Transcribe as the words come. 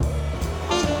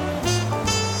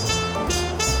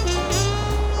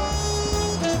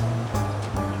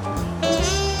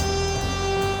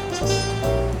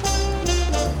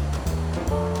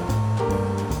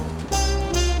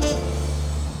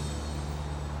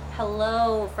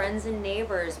Hello, friends and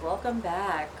neighbors. Welcome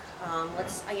back.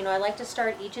 I like to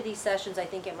start each of these sessions. I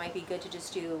think it might be good to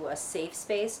just do a safe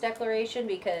space declaration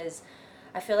because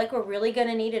I feel like we're really going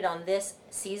to need it on this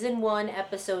season 1,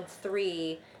 episode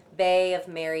 3, Bay of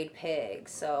Married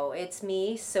Pigs. So it's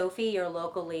me, Sophie, your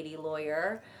local lady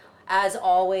lawyer. As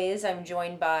always, I'm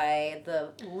joined by the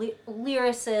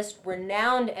lyricist,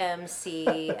 renowned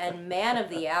MC, and man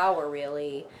of the hour,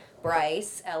 really,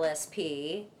 Bryce,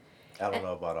 LSP. I don't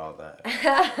know about all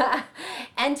that.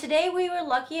 And today we were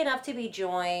lucky enough to be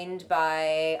joined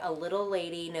by a little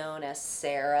lady known as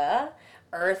Sarah,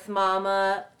 Earth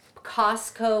Mama,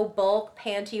 Costco bulk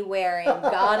panty wearing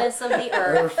goddess of the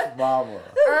earth. Earth Mama.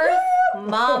 Earth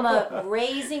Mama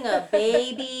raising a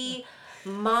baby.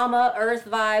 Mama Earth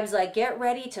vibes, like get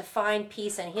ready to find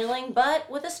peace and healing, but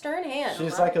with a stern hand.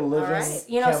 She's like a living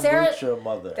kombucha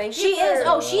mother. Thank you. She is.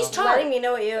 Oh, she's tart. Letting me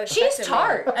know what you expected. She's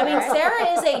tart. I mean,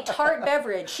 Sarah is a tart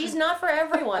beverage. She's not for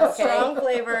everyone. Okay. Strong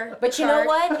flavor. But you know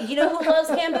what? You know who loves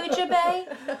kombucha, Bay?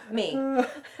 Me.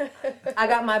 I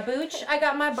got my booch. I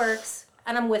got my Berks.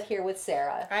 And I'm here with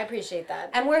Sarah. I appreciate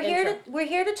that. And we're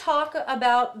here to talk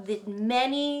about the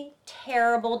many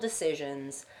terrible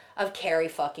decisions of Carrie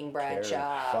fucking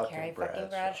Bradshaw. Carrie fucking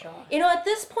Bradshaw. You know, at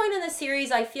this point in the series,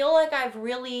 I feel like I've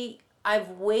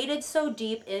waded so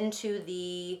deep into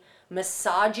the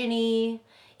misogyny,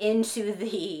 into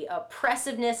the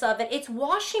oppressiveness of it. It's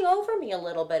washing over me a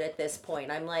little bit at this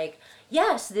point. I'm like,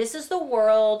 yes, this is the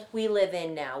world we live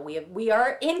in now. We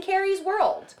are in Carrie's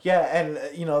world. Yeah, and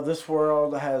this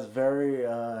world has very,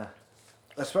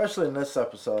 especially in this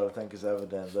episode, I think is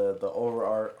evident the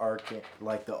overarching,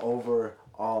 like the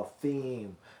overall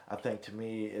theme. I think to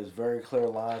me is very clear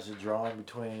lines are drawn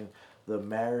between the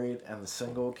married and the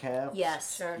single camp.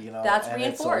 Yes, sure. That's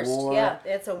reinforced.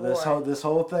 It's a war. This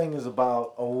whole thing is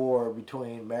about a war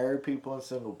between married people and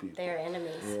single people. They're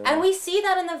enemies. Yeah. And we see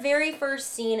that in the very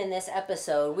first scene in this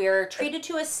episode. We're treated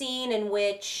to a scene in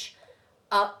which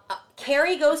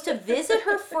Carrie goes to visit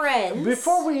her friends.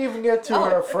 Before we even get to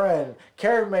her friend,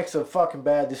 Carrie makes a fucking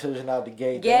bad decision out the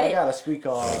gate that I gotta speak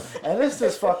on. And it's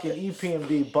this fucking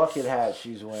EPMD bucket hat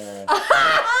she's wearing.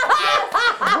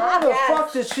 Where the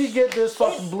fuck did she get this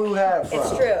fucking blue hat from? It's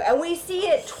true. And we see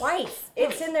it twice.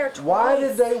 It's in there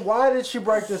twice. Why did she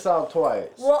break this out twice?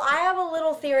 Well, I have a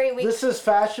little theory. This is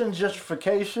fashion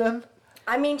justification?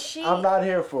 I mean, I'm not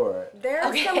here for it.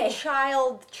 There's some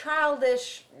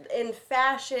childish in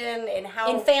fashion and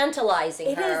how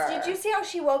infantilizing her. Did you see how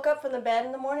she woke up from the bed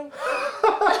in the morning?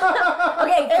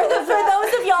 Okay, for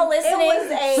those of y'all listening,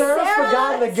 Sarah's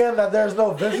forgotten again that there's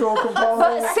no visual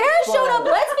component. Sarah showed up.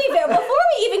 Let's be fair. Before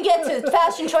we even get to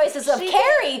fashion choices of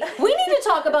Carrie, we need to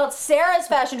talk about Sarah's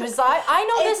fashion choices. I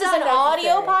know this is an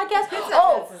audio podcast.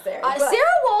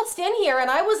 Sarah waltzed in here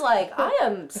and I was like, I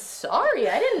am sorry.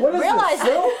 I didn't realize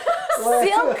silk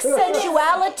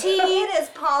sensuality. It is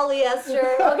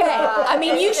polyester. Okay, I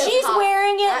mean, she's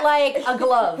wearing it like a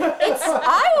glove.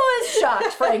 I was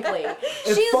shocked, frankly.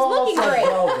 She's looking great.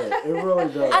 Velvet. It really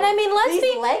does. And I mean,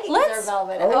 These leggings are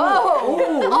velvet. All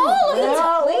of the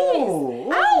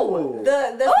please.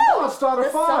 Ow! It's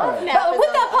started fire.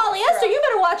 With that polyester, you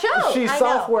better watch out. She's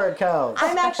software it counts.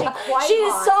 I'm actually quite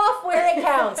She's hot. software it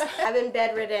counts. I've been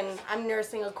bedridden. I'm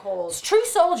nursing a cold. It's true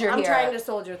soldier here. I'm trying to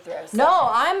soldier through. So. No,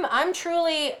 I'm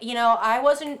truly,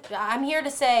 I'm here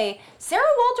to say, Sarah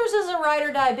Walters is a ride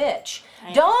or die bitch.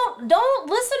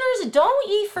 Listeners, don't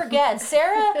ye forget,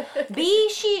 Sarah B,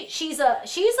 she's a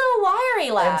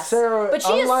wiry lass. And Sarah, but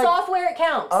she is software it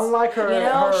counts. Unlike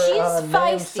her, she's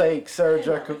namesake, Sarah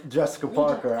Jessica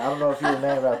Parker. I don't know if you were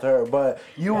named after her, but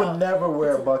you would never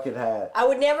wear a bucket hat. I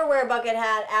would never wear a bucket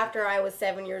hat after I was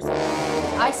 7 years old.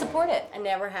 I support it. I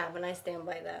never have, and I stand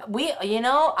by that.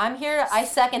 I'm here. I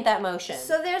second that motion.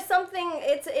 So there's something.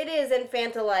 It is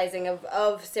infantilizing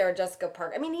of Sarah Jessica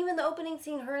Parker. I mean, even the opening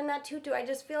scene, her in that tutu. I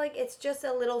just feel like it's just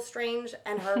a little strange,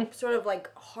 and her sort of like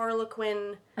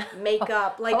Harlequin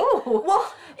makeup. Like,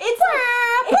 well, it's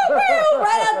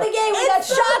right out the gate. We got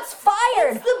shots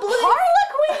fired. It's the blue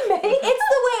Harlequin makeup. It's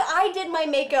the way I did my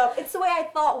makeup. It's the way I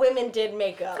thought women did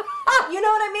makeup. You know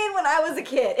what I mean? When I was a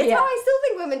kid, it's how I still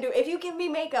think women do. If you give me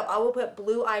makeup, I will put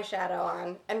blue eyeshadow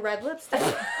on and red lipstick.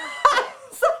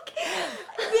 It's like,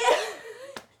 yeah.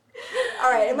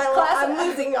 All right, I'm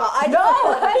losing y'all.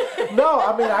 No,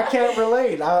 I mean, I can't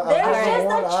relate. There's just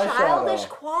a childish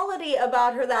quality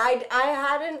about her that I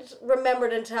hadn't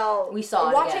remembered until we saw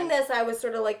it watching again. This, I was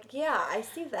sort of like, yeah, I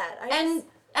see that. And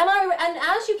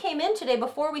as you came in today,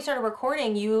 before we started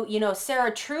recording, you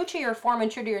Sarah, true to your form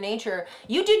and true to your nature,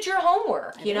 you did your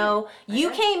homework.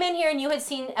 You came in here and you had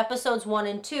seen episodes 1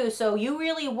 and 2, so you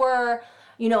really were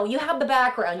you have the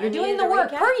background. You're doing the needed a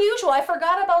work. recap. Per usual, I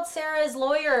forgot about Sarah's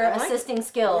lawyer assisting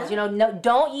skills. Yeah. No,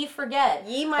 don't ye forget.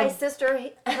 Ye, my sister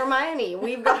Hermione,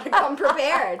 we've got to come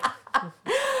prepared.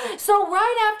 So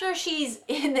right after she's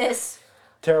in this...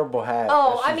 Terrible hat.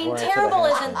 Oh, that I she's mean, wearing to the terrible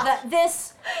Hamptons. isn't that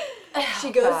this... She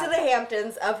goes God. to the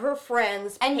Hamptons of her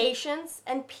friends, And- Patience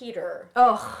and Peter,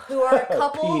 Ugh. who are a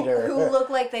couple Peter. who look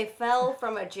like they fell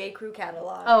from a J. Crew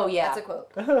catalog. Oh, yeah. That's a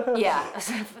quote. Yeah,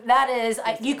 that is,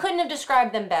 you couldn't have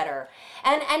described them better.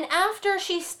 And after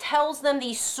she tells them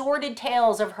these sordid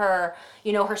tales of her,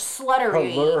 her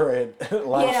sluttery, Lurid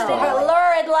lifestyle. her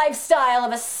lurid lifestyle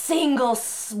of a single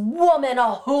woman,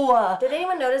 a hua. Did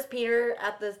anyone notice Peter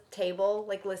at the table,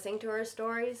 like listening to her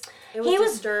stories? It was He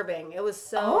was- disturbing. It was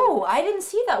so. Oh, I didn't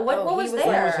see that. What Oh, was he was He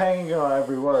there? was hanging on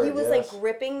every word. He was yes. like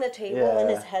gripping the table, Yeah. and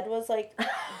his head was like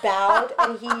bowed,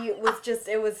 and he was just.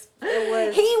 It was.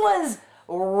 He was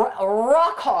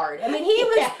rock hard. I mean, he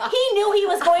was. Yeah. He knew he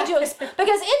was going to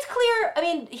because it's clear. I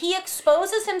mean, he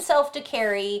exposes himself to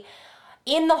Carrie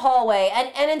in the hallway, and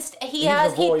he a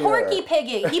voyeur. porky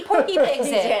pigs it, He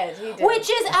did. which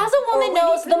is, as a woman Or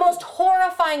knows, Winnie the most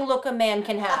horrifying look a man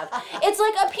can have. It's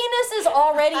like a penis is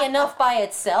already enough by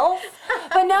itself,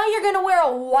 but now you're gonna wear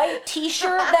a white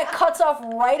T-shirt that cuts off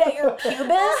right at your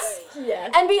pubis,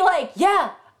 Yes. and be like,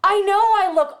 yeah. I know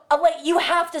I look like you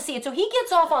have to see it. So he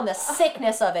gets off on the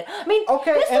sickness of it. I mean,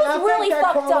 Okay, this and was I really think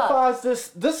that fucked up. qualifies this.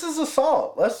 This is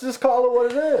assault. Let's just call it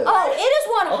what it is. Oh, it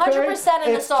is 100%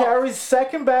 an It's assault. Carrie's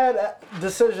second bad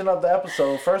decision of the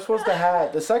episode. First was the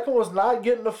hat. The second was not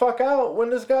getting the fuck out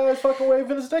when this guy is fucking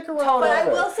waving his dick around. Totally. But I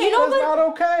like will that. say, that's not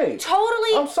okay.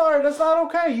 Totally. I'm sorry, that's not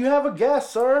okay. You have a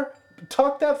guest, sir.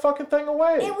 Tuck that fucking thing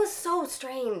away. It was so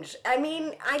strange. I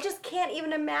mean, I just can't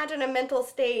even imagine a mental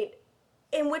state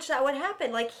in which that would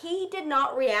happen. Like, he did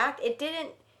not react. It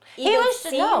didn't even He was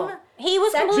seem He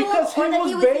was sexual, completely. because he or that was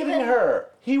he was baiting even- her.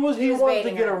 He wanted to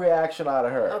baiting get a her. reaction out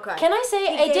of her. Okay. Can I say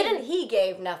He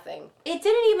gave nothing. It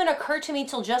didn't even occur to me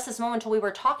till just this moment, till we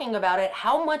were talking about it,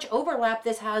 how much overlap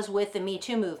this has with the Me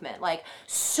Too movement. Like,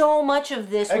 so much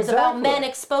of this was about Exactly. men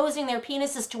exposing their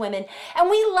penises to women, and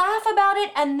we laugh about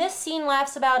it, and this scene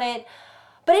laughs about it.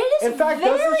 But it is In fact,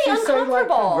 very doesn't she say like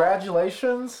uncomfortable.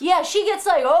 congratulations? Yeah, she gets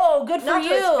like, "Oh, good for Not to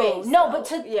you." his face, no, though.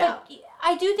 but Yeah. but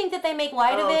I do think that they make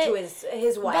light of it. To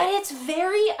his wife. But it's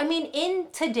very, I mean, in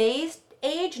today's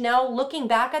age, now looking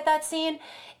back at that scene,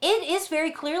 it is very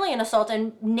clearly an assault,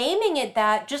 and naming it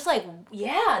that, just like,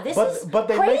 yeah, this is But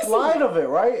they crazy. make light of it,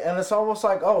 right? And it's almost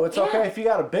like, oh, it's Yeah. okay if you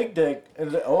got a big dick,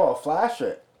 and I'll flash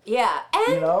it. Yeah,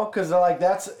 and You know, because like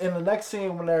that's in the next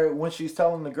scene when she's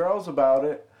telling the girls about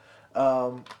it.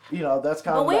 That's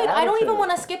kind but of. wait, the I don't even attitude.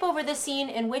 want to skip over the scene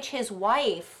in which his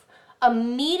wife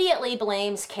immediately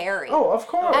blames Carrie. Oh, of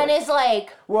course. And is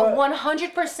like What?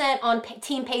 100% on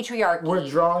Team Patriarchy. We're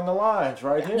drawing the lines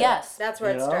right here. Yes. That's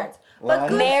where You it know? starts. Line But in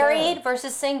good, the Married sand.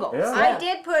 versus single. Yeah. I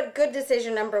did put good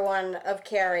decision number one of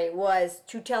Carrie was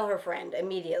to tell her friend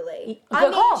immediately. I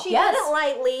Good mean, call, she yes. did it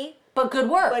lightly, But good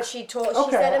work. but she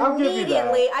Okay, said I'll give you that.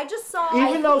 immediately. I just saw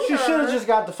Even though she Peter should have just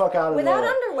got the fuck out of without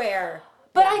there. underwear.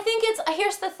 But I think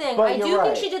here's the thing. But I do you're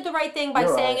think right. she did the right thing by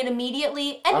You're saying right. it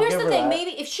immediately. And I'll here's give the her thing. that.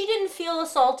 Maybe if she didn't feel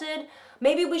assaulted,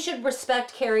 maybe we should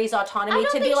respect Carrie's autonomy I don't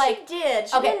to think be like, she did.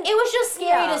 She okay, didn't- it was just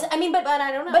scary Yeah. to, I mean, but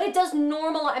I don't know. But it does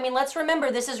normalize, I mean, let's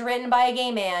remember this is written by a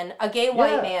gay man, a gay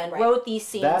white man right. wrote these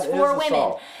scenes That is for women.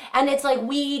 assault. And it's like a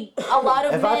lot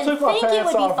of If I men took my think it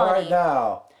pants would be off funny. right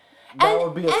now, that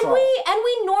would be assault. And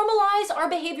we normalize our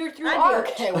behavior through I'd art.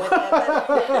 be okay with it.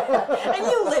 But and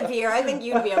you live here. I think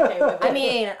you'd be okay with it. I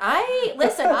mean,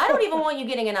 listen, I don't even want you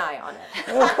getting an eye on it.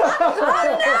 Oh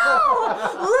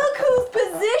no! Look whose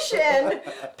position,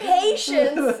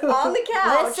 Patience on the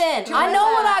couch. Listen, to I his know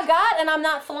what left. I got, and I'm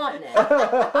not flaunting it.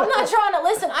 I'm not trying to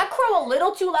listen. I crow a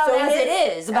little too loud So as it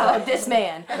his- is about this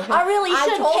man. I really I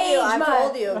should told you, cage I my.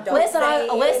 told you, don't listen, say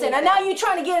listen, and anything. now you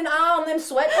trying to get an eye on them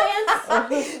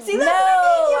sweatpants? See, that's No,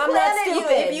 what I I'm mean. not You stupid.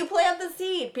 plant it, if you plant the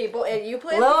seed, people, if you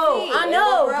plant the Low, seed, I it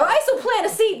know. will grow. Bryce will plant a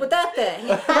seed with that thing.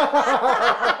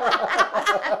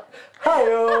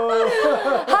 Hi-yo.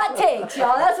 Hot takes,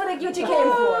 y'all. That's what you came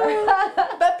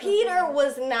for. But Peter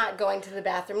was not going to the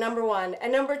bathroom. Number one,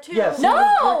 and number two. Yes, he No!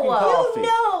 was drinking coffee.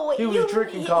 know, He was you-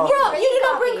 drinking you- coffee. Bro, you Drinking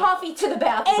don't bring coffee to the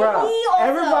bathroom. And Bruh, he also-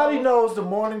 everybody knows the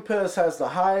morning piss has the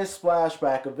highest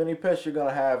splashback of any piss you're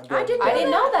gonna have. during the I day.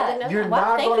 didn't know that. I didn't know You're Wow,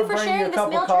 not thank gonna you for bring sharing your this cup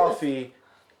male of truth. coffee.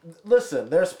 Listen,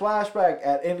 there's splashback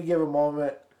at any given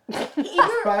moment,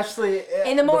 especially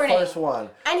In the morning. The first one.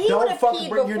 And he Don't would've fucking peed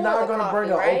bring. You're before not the gonna bring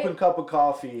coffee, an right? open cup of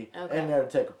coffee Okay. in there to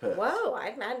take a piss. Whoa,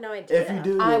 I had no idea. If you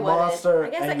do, I you're a wouldn't. monster I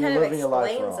guess and that you're kind of living your life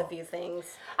explains wrong. a few things.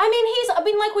 I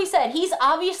mean, like we said, he's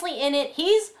obviously in it.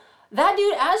 He's That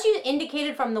dude, as you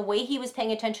indicated from the way he was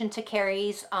paying attention to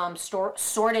Carrie's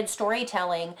sordid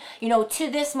storytelling, you know, to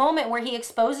this moment where he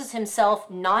exposes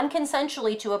himself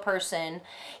non-consensually to a person,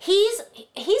 he's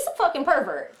a fucking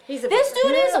pervert. This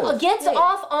dude gets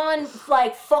off on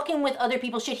like fucking with other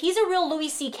people's shit. He's a real Louis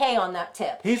C.K. on that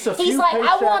tip. He's like,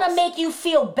 I want to make you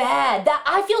feel bad. That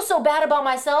I feel so bad about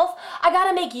myself. I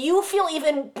gotta make you feel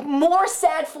even more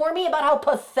sad for me about how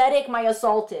pathetic my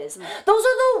assault is. Those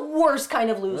are the worst kind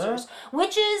of losers.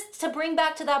 Which is to bring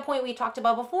back to that point we talked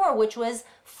about before, which was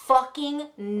fucking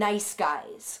nice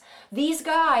guys. These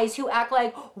guys who act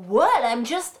like, what? I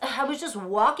was just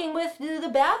walking with the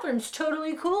bathroom's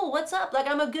totally cool. What's up? Like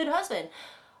I'm a good husband.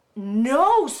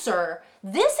 No, sir.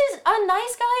 This is a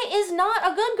nice guy is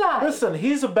not a good guy. Listen,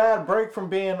 he's a bad break from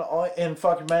being in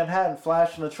fucking Manhattan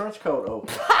flashing a trench coat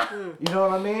open. You know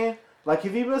what I mean? Like,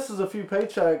 if he misses a few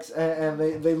paychecks and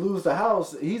they lose the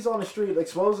house, he's on the street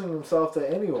exposing himself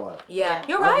to anyone. Yeah.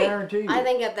 You're right. I guarantee you. I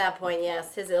think at that point,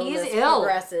 yes, his illness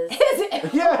progresses.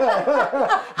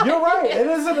 Yeah. You're right. It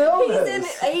is an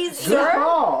illness. He's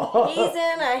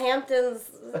in a Hamptons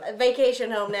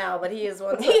vacation home now, but he is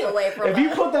one step away from If you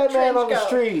put that man on the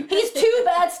street... He's 2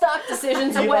 bad stock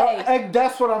decisions away. Know,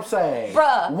 that's what I'm saying.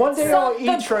 Bruh. One day on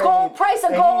E-Trade... The price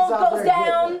of gold goes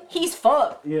down, he's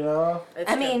fucked. You know?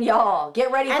 I mean, y'all, get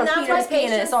ready for Peter's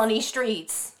penis on these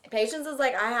streets. Patience is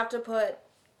like, I have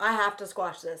to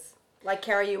squash this. Like,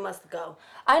 Carrie, you must go.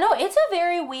 I know, it's a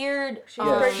very weird...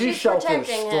 She shelters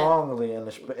strongly in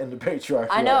the patriarchy.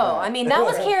 I know. I mean, that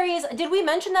was Carrie's... Did we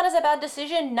mention that as a bad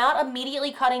decision? Not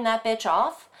immediately cutting that bitch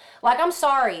off? Like, I'm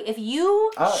sorry. If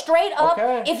you straight up...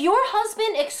 Okay. If your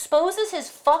husband exposes his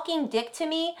fucking dick to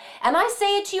me, and I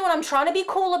say it to you and I'm trying to be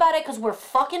cool about it because we're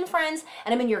fucking friends,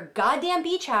 and I'm in your goddamn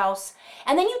beach house,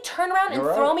 and then you turn around and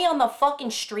throw me on the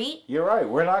fucking street... You're right.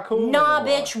 We're not cool Nah,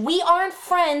 anymore. bitch. We aren't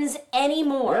friends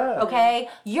anymore, okay?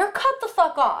 You're cut the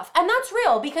fuck off. And that's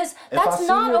real, because that's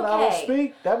not okay. I don't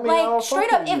speak, that means I don't straight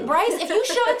fuck up, with if you. Bryce, if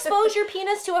you expose your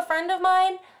penis to a friend of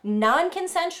mine,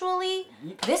 non-consensually,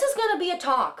 this is gonna be a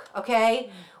talk,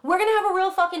 okay? We're gonna have a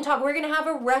real fucking talk. We're gonna have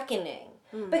a reckoning.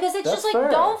 Because it's just like, fair.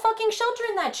 don't fucking shelter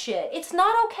in that shit. It's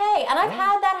not okay. And I've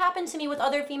had that happen to me with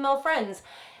other female friends.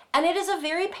 And it is a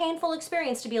very painful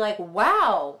experience to be like,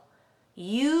 wow,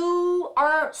 you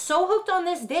are so hooked on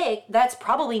this dick, that's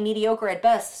probably mediocre at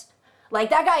best. Like,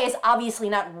 that guy is obviously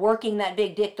not working that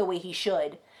big dick the way he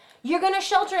should. You're gonna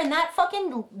shelter in that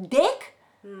fucking dick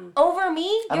over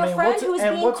me, your friend who's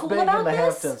being what's cool big about in the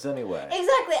this? Hamptons anyway?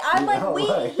 Exactly. I'm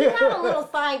he had a little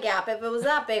thigh gap. If it was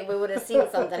that big, we would have seen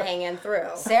something hanging through.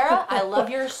 Sarah, I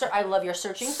love your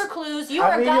searching for clues. You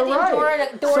are a goddamn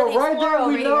right. Dora So the right Explorer there,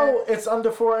 over we know here. it's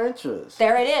under 4 inches.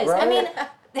 There it is. Right? I mean,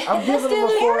 I'm giving him a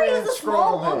 4-inch Carrie is a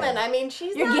small scrotum woman. hang. I mean,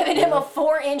 she's You're not... giving him a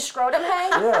 4-inch scrotum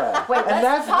hang? Yeah. Wait,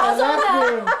 let's pause on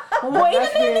that. Wait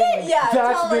a minute.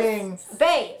 That's being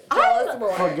Babe, I'm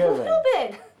forgiving. a little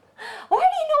bit. Why do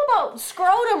you know about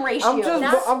scrotum ratio? I'm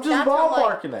just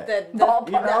ballparking it. Ballpark.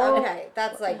 You know? Okay,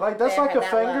 that's like that's like a that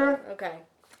finger. low. Okay.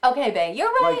 Okay, babe, you're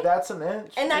right. Like that's an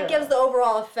inch. And that gives the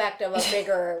overall effect of a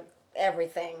bigger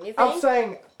everything. You think? I'm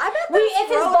saying. I bet if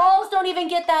his balls don't even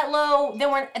get that low,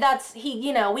 then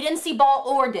we didn't see ball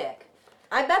or dick.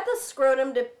 I bet the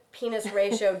scrotum to penis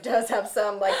ratio does have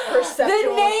some like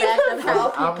perceptual name effect of how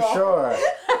people. I'm sure.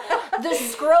 The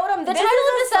scrotum. The title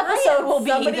of this episode will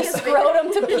be the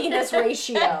scrotum to penis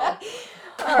ratio.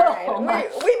 All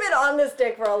right, we've been on this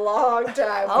dick for a long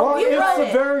time. Well, it's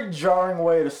a very jarring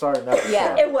way to start an episode.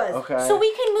 Yeah, it was. Okay. So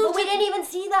we can move. But we didn't even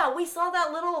see that. We saw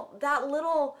that little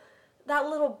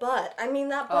butt. I mean,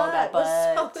 that butt was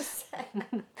so sick.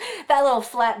 That little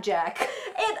flapjack.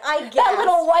 And I guess that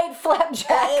little white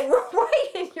flapjack. Right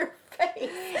in your face.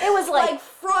 It was like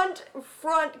front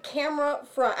camera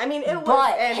front. I mean, it was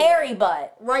butt, hairy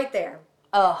butt. Right there.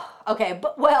 Oh, okay.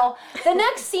 But the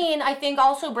next scene I think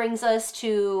also brings us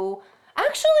to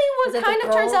actually what kind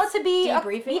of turns out to be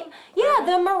debriefing.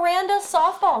 The Miranda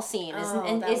softball scene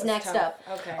is next up.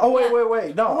 Okay. Oh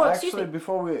wait. No, Well, actually,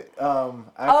 before we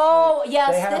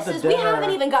yes, we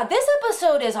haven't even got this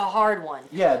episode is a hard one.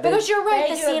 Yeah, because you're right.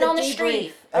 The scene on the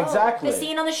street. Exactly. The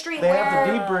scene on the street They where have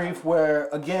the debrief where,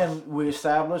 again, we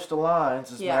established the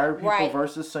lines. It's married people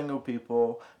versus single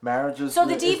people. Marriages. So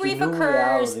the debrief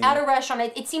occurs at a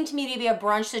restaurant. It seemed to me to be a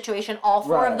brunch situation. All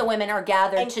 4 of the women are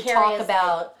gathered to talk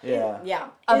about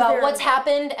about what's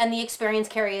happened and the experience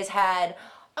Carrie has had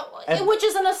which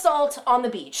is an assault on the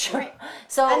beach. Right.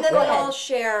 So And then go they ahead. all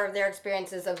share their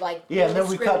experiences of like Yeah, and being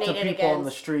then we cut to people discriminated on the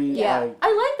against. street. Yeah, like,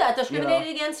 I like that.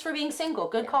 Discriminated against for being single.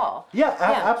 Good call. yeah,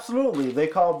 Yeah. absolutely. They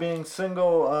call being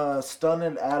single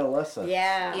stunted adolescence.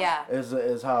 Yeah. Yeah.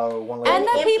 Is how one lady. And the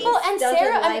puts people it. and Stunted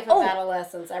Sarah life and, of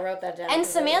adolescence. I wrote that down. And 'cause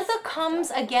it Samantha was-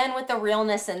 comes again with the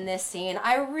realness in this scene.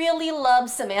 I really love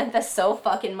Samantha so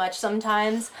fucking much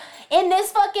sometimes. In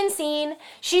this fucking scene,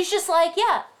 she's just like,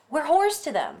 yeah, we're whores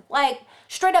to them. Like,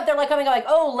 straight up, they're like coming like,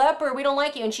 oh, leper, we don't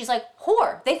like you. And she's like,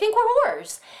 whore. They think we're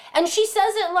whores. And she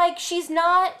says it like she's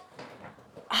not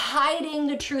hiding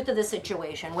the truth of the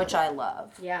situation, which I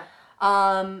love. Yeah.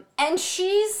 And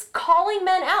she's calling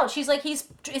men out. She's like,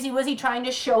 was he trying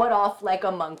to show it off like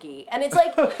a monkey? And it's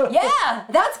like, yeah,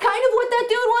 that's kind of what that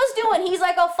dude was doing. He's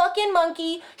like a fucking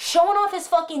monkey showing off his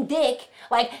fucking dick.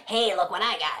 Like, hey, look what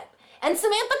I got. And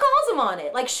Samantha calls him on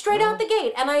it, like straight out the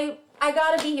gate. And I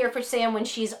gotta be here for Sam when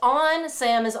she's on,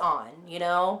 Sam is on, you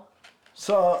know?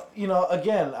 So,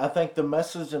 again, I think the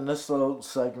message in this little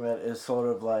segment is sort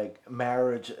of like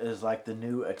marriage is like the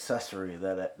new accessory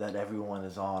that everyone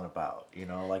is on about,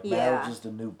 like Yeah. marriage is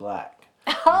the new black.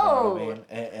 You know Oh! what I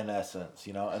mean? In essence,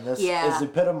 and this Yeah. is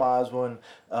epitomized when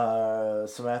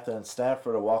Samantha and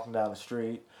Stanford are walking down the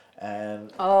street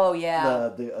and Oh, yeah.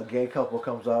 a gay couple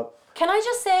comes up. Can I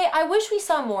just say, I wish we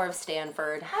saw more of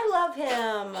Stanford. I love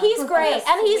him. He's great,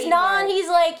 and he's not. He's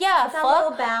like, yeah, That fuck.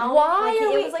 little bow. Why like are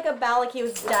we? It was like a bow, like he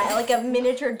was like a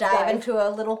miniature dive into a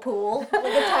little pool, like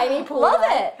a tiny pool. Love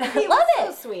dive. it. He Love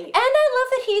was it. So sweet. And I love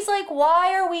that he's like,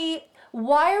 why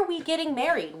are we getting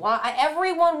married? Why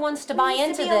everyone wants to buy He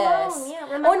into used to be this? alone. Yeah,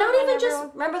 remember Or not when even just,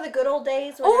 everyone- remember the good old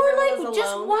days when or everyone like was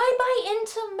just alone? why buy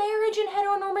into marriage and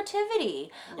heteronormativity?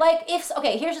 Like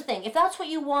okay, here's the thing: if that's what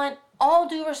you want, all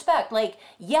due respect, like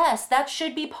yes, that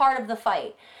should be part of the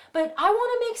fight. But I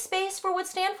want to make space for what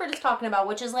Stanford is talking about,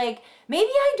 which is like, maybe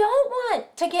I don't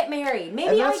want to get married. Maybe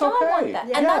And I that's don't okay. want that.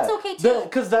 Yeah. And that's okay too.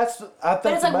 Because I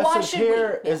think it's the like, why message should we?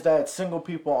 here is Yeah. that single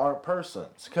people aren't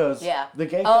persons. Because Yeah. the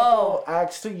gay Oh. couple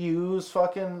acts to use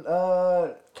fucking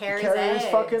Carrie's Carrie's eggs.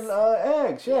 fucking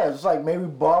eggs. Yeah, it's like maybe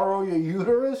borrow your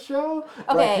uterus show.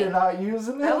 Okay. Like you're not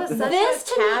using it. That was such This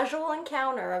a to me- casual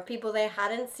encounter of people they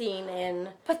hadn't seen in.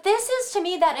 But this is to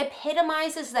me that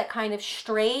epitomizes that kind of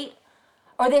straight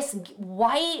or this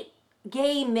white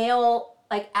gay male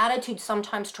like attitude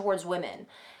sometimes towards women,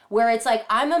 where it's like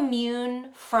I'm immune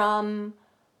from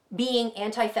being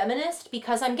anti-feminist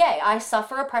because I'm gay. I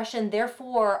suffer oppression,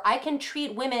 therefore I can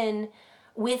treat women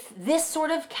with this sort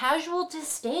of casual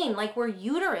disdain, like we're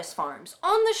uterus farms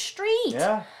on the street.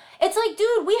 Yeah. It's like,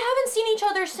 dude, we haven't seen each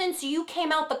other since you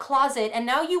came out the closet, and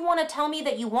now you want to tell me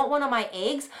that you want one of my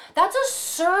eggs? That's a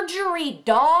surgery,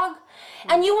 dog.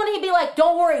 And you want to be like,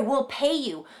 don't worry, we'll pay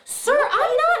you. Sir, I'm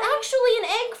not actually an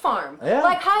egg farm. Yeah.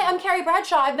 Like, hi, I'm Carrie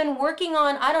Bradshaw. I've been working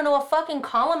on, I don't know, a fucking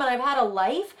column, and I've had a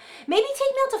life. Maybe take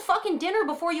me out to fucking dinner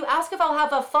before you ask if I'll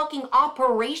have a fucking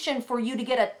operation for you to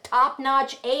get a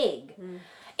top-notch egg.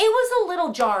 It was a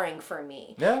little jarring for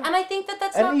me. Yeah. And I think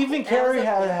that's And not... even that Carrie was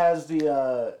a- has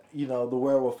the the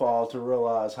wherewithal to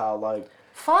realize how like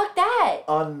Fuck that.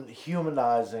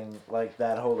 unhumanizing like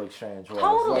that whole exchange was.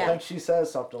 Totally. I think she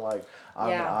says something like, "I'm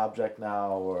an Yeah. object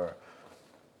now," or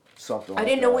something. I like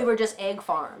didn't know that. we were just egg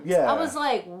farms. Yeah. I was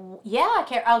like, yeah,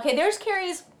 okay, there's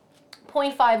Carrie's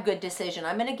 0.5 good decision.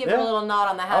 I'm going to give her a Yeah. little nod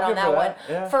on the head I'll on give that her one that,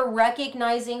 yeah. for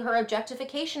recognizing her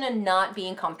objectification and not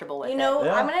being comfortable with You it. know,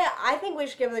 Yeah. I think we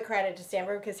should give the credit to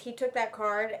Stanford because he took that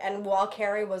card and while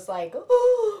Carrie was like,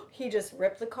 oh, he just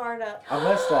ripped the card up. I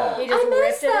missed that. He just I missed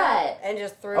ripped it that. up and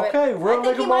just threw it. Okay, real I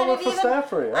think nigga he might moment have for even-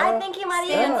 Stanford. I think he might have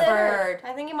even Stanford. littered.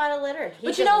 I think he might have littered. He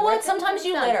But you just know what? ripped it Sometimes and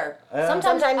you done. litter. Yeah.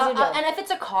 Sometimes Sometimes you don't. and if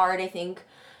it's a card, I think.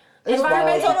 It's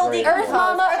Environmental biodegradable. Earth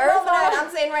Mama, Earth Mama, I'm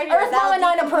saying right here. Earth that'll Mama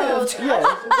 9 decompose approved.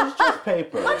 Yeah, it's just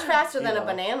paper. Much faster than You a know.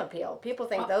 banana peel. People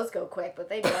think those go quick, but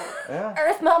they don't. Yeah.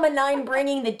 Earth Mama 9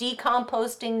 bringing the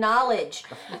decomposting knowledge.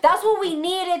 That's what we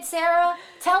needed, Sarah.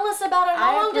 Tell us about it.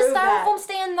 How I long does approve that. styrofoam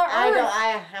stay in the I earth?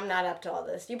 don't. I'm not up to all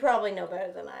this. You probably know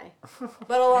better than I.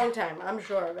 But a long time. I'm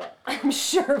sure of it. I'm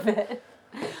sure of it.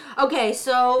 Okay,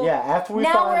 so Yeah, after we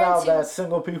Now find we're out into- that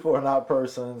single people are not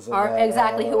persons, and Are that,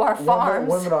 exactly who are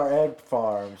farms. Women are egg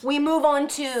farms. we move on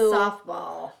to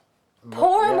Softball.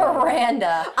 poor Yeah.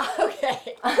 Miranda.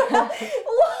 Okay.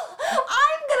 Well,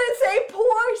 I'm gonna say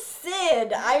poor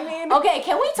Sid. I mean, Okay,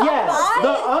 can we talk Yes, about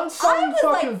the unsung I was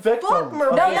fucking like, victim. fuck of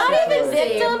Miranda. No, this not even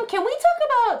situation. victim. Can we talk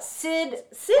about Sid,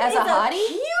 Sid as is a hottie?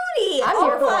 cutie. I'm oh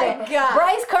here for my it. god.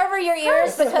 Bryce, cover your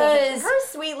ears because her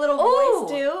sweet little Ooh,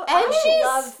 voice too. and I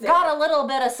love she's Sid. got a little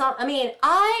bit of some. I mean,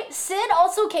 Sid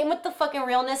also came with the fucking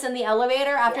realness in the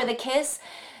elevator after the kiss.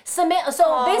 Submit.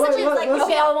 So basically, Wait, let's-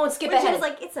 okay, I won't skip When ahead. she was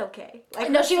like, it's okay. Like,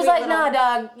 no, her she was sweet like, little- nah,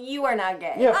 dog, you are not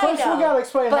gay. Yeah, first we know. gotta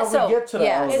explain But how so- we get to the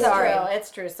yeah, elevator. sorry.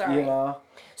 It's true, sorry. You know?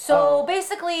 So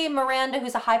basically, Miranda,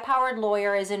 who's a high-powered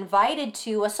lawyer, is invited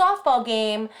to a softball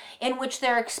game in which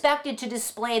they're expected to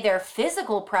display their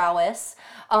physical prowess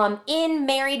in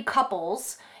married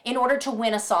couples in order to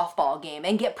win a softball game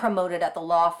and get promoted at the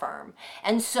law firm.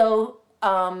 And so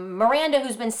Miranda,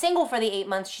 who's been single for the 8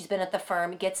 months she's been at the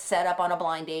firm, gets set up on a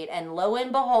blind date, and lo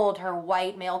and behold, her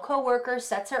white male coworker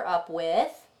sets her up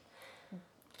with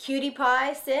Cutie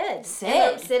Pie Sid.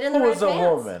 Sid. Sid in the Who red is a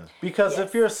pants. woman? Because Yes.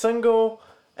 if you're single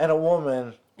and a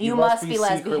woman, you must be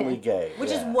lesbian. secretly gay. Which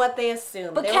is Yeah. what they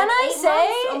assume. But They can were I 8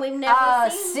 months and we've never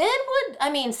say,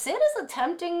 seen. Sid is a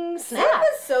tempting Sid snap.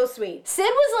 was so sweet. Sid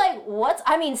was like, what's,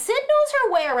 Sid knows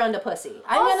her way around a pussy.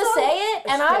 I'm going to Also- say it.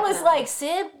 And I was Definitely. like,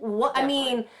 Sid, what,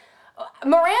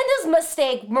 Miranda's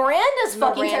mistake, Miranda's fucking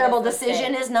Miranda's terrible mistake.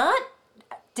 decision is not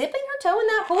dipping her toe in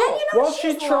that pool. And you know, Well,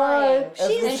 she she's tried. lying. as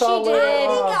we And saw she later did.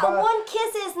 on, I think but- one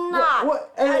kiss is not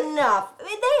and- enough. I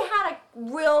mean, they had a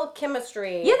real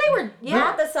chemistry. Yeah, they were, yeah.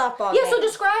 At the softball Yeah, game. so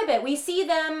describe it. We see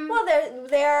them. Well,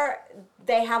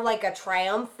 they have like a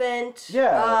triumphant.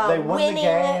 Yeah, they win the winning.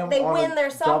 game They on win a their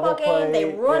double softball game. They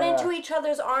play, run yeah. into each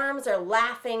other's arms. They're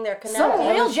laughing. They're some connecting.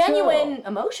 Yeah, real it's true. genuine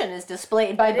emotion is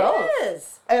displayed by both. It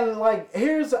is. And like,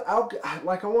 here's I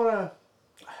wanna.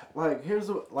 Like,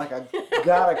 I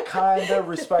gotta kind of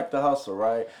respect the hustle,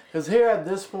 right? Because here at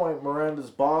this point, Miranda's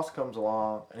boss comes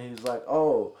along and he's like,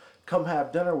 oh, come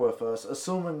have dinner with us,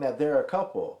 assuming that they're a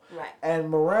couple. Right. And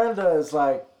Miranda is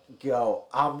like, yo,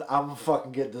 I'm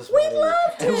fucking get this We'd money. love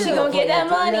And to. we She gonna get that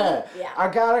money. Yeah. I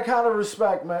gotta kind of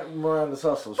respect Miranda's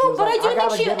hustle. She was But like, I do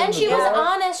gotta think get in the she was door.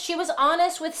 honest. She was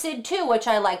honest with Sid too, which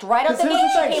I liked. Right out the 'Cause gate,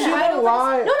 here's the thing, she she came right didn't over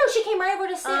lie. to No, she came right over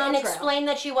to Sid and True. explained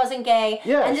that she wasn't gay.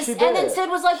 Yeah, and she and then did. Sid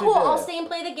was like, She "Cool, I'll did. stay and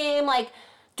play the game. Like,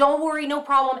 don't worry, no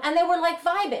problem." And they were like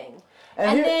vibing.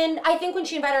 And here- then I think when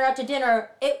she invited her out to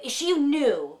dinner, she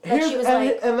knew that she was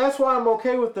like, and that's why I'm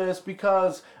okay with this,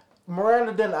 because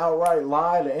Miranda didn't outright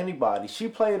lie to anybody. She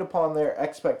played upon their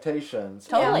expectations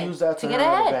Totally. and used that To to get her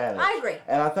ahead. advantage. I agree.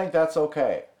 And I think that's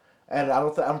okay. And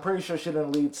I'm pretty sure she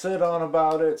didn't lead Sid on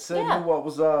about it. Sid Yeah. knew what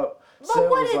was up. But Sid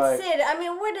what was did like, Sid? I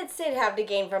mean, what did Sid have to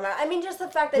gain from it? I mean, just the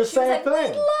fact that The she was same like,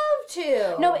 thing. "We'd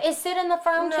love to." "No, is Sid in the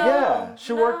firm No. too?" yeah,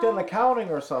 she worked in No. accounting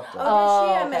or something. Oh,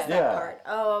 did she? I okay. missed that Yeah. part.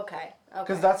 Oh, okay. Okay.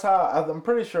 Because that's how, I'm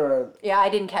pretty sure. Yeah, I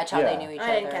didn't catch how Yeah. they knew each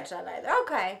other. I didn't catch that either.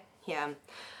 Okay. Yeah.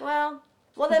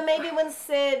 Well, then maybe when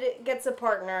Sid gets a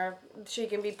partner, she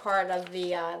can be part of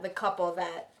the couple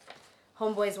that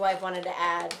Homeboy's wife wanted to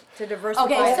add to diversify.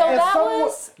 Okay, so And that someone-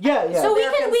 was. Yeah. So we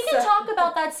American can stuff. talk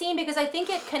about that scene because I think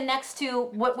it connects to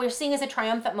what we're seeing as a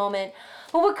triumphant moment,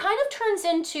 but what kind of turns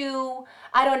into,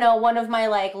 I don't know, one of my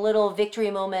like little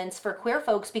victory moments for queer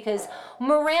folks, because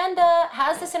Miranda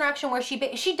has this interaction where she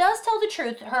does tell the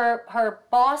truth. Her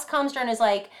boss comes to her and is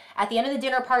like, at the end of the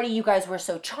dinner party, you guys were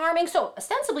so charming. So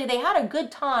ostensibly they had a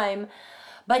good time.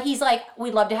 But he's like,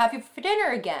 we'd love to have you for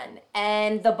dinner again.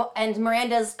 And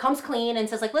Miranda's comes clean and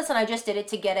says like, listen, I just did it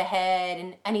to get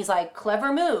ahead. And he's like,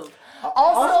 clever move.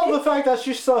 Also, the fact that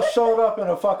she still showed up in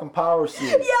a fucking power suit.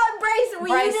 Yeah, Bryce, will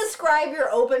Bryce- you describe your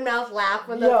open mouth laugh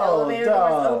when the Yo, elevator doors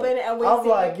dog. open and we I'm see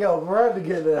like, yo, Miranda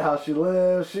getting in how she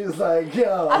lives. She's like,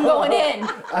 yo. I'm going in.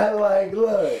 I like,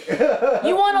 look.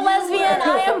 You want a lesbian?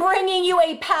 I am bringing you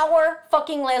a power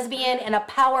fucking lesbian in a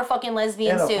power fucking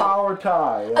lesbian in a suit. power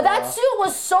tie. you That know? suit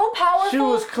was so powerful. She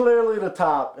was clearly the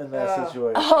top in that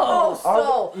situation. Oh,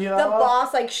 so You know the what?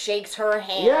 boss like shakes her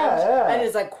hand. Yeah. And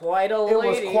is like, quite a It was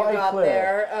lady you quite got clear.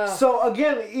 there. So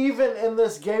again, even in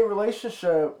this gay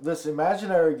relationship, this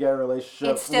imaginary gay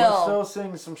relationship, It's still- we're still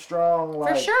seeing some strong,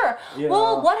 like, For sure. you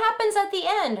Well, know. what happens at the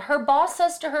end? Her boss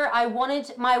says to her,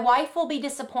 my wife will be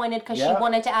disappointed because she Yeah.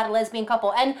 wanted to add a lesbian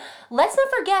couple. And let's not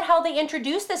forget how they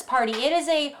introduced this party. It is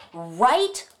a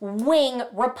right-wing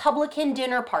Republican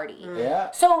dinner party.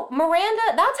 Yeah. So Miranda,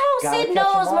 that's how Gotta Sid catch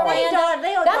knows 'em all. Miranda.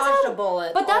 They all that's dodged how- a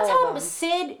bullet, But that's all of how them.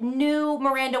 Sid knew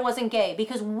Miranda wasn't gay,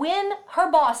 because when her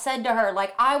boss said to her,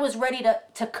 like, I was ready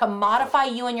to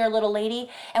commodify you and your little lady,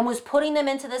 and was putting them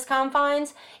into this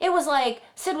confines, it was like,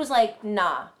 Sid was like,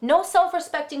 nah, no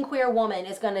self-respecting queer woman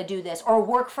is gonna do this or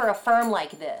work for a firm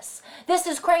like this. This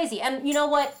is crazy. And you know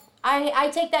what? I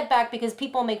take that back, because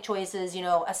people make choices. You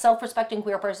know, a self-respecting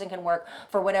queer person can work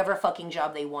for whatever fucking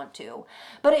job they want to.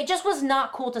 But it just was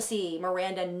not cool to see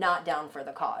Miranda not down for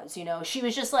the cause. You know, she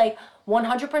was just like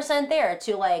 100% there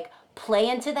to like play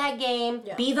into that game,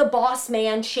 be the boss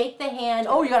man, shake the hand.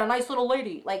 Oh, you got a nice little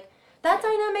lady. Like, that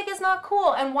dynamic is not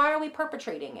cool. And why are we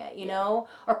perpetrating it, you know?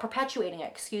 Or perpetuating it,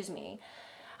 excuse me.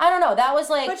 I don't know. That was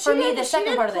like, But for me, did, the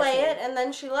second part of the play scene. it, and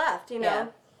then she left, you know. Yeah.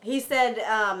 He said,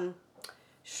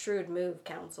 shrewd move,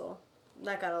 counsel.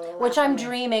 That got a little Which laugh I'm from me.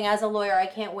 dreaming as a lawyer. I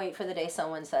can't wait for the day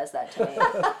someone says that to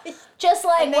me. Just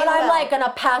like And they when I'm will. like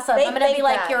gonna pass up, They I'm gonna be think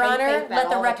like, that. Your They Honor, think that let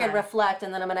the all the record time. reflect,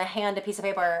 and then I'm gonna hand a piece of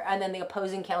paper, and then the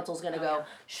opposing counsel's gonna go,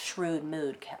 shrewd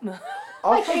move.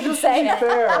 Also, can't just to say be it.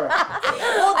 fair, Well,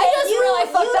 I just really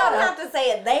fucked you that don't up. have to say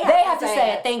it. They They have to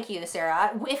say it. Thank you,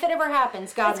 Sarah. If it ever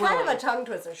happens, God It's willing. kind of a tongue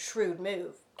twister. Shrewd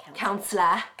move.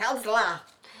 Counselor. Counselor.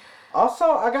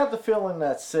 also, I got the feeling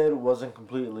that Sid wasn't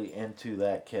completely into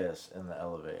that kiss in the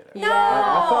elevator. Yeah. Like,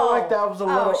 I felt like that was a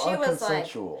little she was like,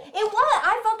 unconsensual. it was.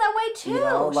 I felt that way too. You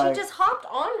know, like- she just hopped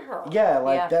on her. Yeah,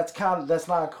 like Yeah. that's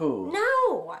not cool.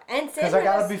 No. And Sid Because I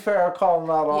gotta be fair, I'm calling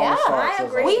out all Yeah, assaults. I as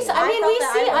agree. We, see it. I mean, we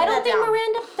felt see. that. I I wrote don't that think down.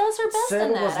 Miranda does her best Sid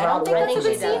in that. was I don't not think that's a ready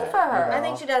good for scene that, for her. you know? I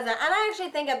think she doesn't. And I actually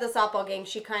think at the softball game,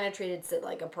 she kind of treated Sid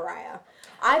like a pariah.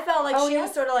 I felt like she yeah?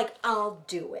 was sort of like, I'll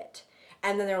do it.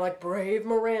 And then they're like, brave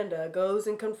Miranda goes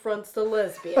and confronts the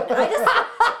lesbian. And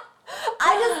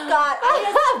I just got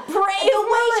Brave the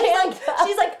way Miranda.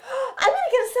 she's like, I'm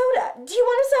gonna get a soda. Do you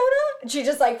want a soda? She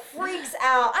just like freaks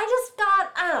out.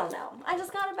 I don't know. I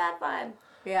just got a bad vibe.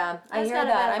 Yeah, I That's hear not a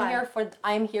that. bad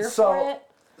I'm here So- for it.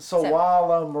 So So-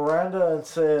 while Miranda and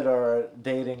Sid are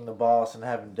dating the boss and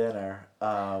having dinner,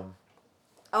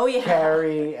 Oh yeah.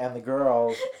 Carrie and the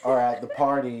girls are at the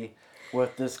party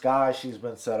with this guy she's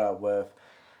been set up with.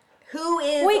 Who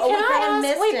is? Wait, we can kind I of ask?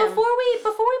 missed Wait, him. before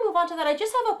we move on to that, I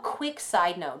just have a quick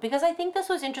side note because I think this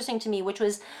was interesting to me, which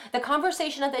was the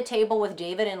conversation at the table with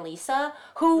David and Lisa,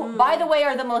 who, by the way,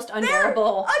 are the most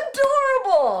unbearable.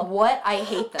 Adorable. What? I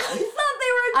hate them. I thought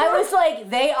they were adorable. I was like,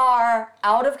 they are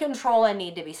out of control and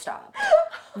need to be stopped.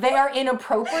 They are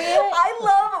inappropriate. I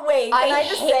love. Wait, can I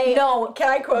just say? no. Can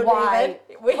I quote Why? David?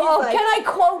 When he's Oh, like, can I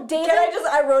quote David?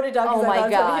 I wrote it down because Oh my I thought it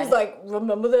was funny. God. He's like,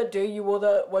 remember that day you wore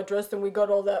that white dress and we got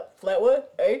all that flatware?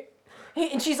 Hey?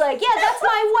 And she's like, yeah, that's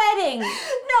my wedding. No,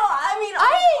 I mean,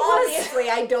 obviously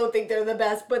I don't think they're the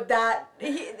best, but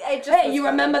it just Hey, was you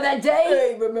funny. remember that day?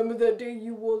 Hey, remember that day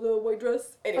you wore the white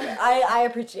dress? Anyway, I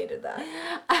appreciated that.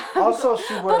 Also,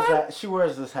 she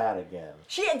wears this hat again.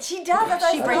 She does. That's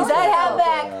what She I brings thought. that hat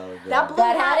back. That blue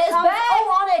That hat hat is comes back.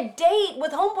 on a date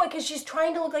with Homeboy because she's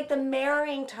trying to look like the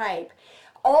marrying type.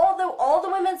 All the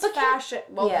women's fashion.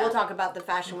 Well, yeah. we'll talk about the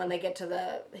fashion when they get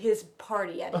to his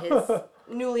party at his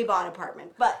newly bought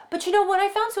apartment. But you know what I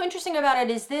found so interesting about it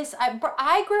is this: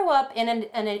 I grew up in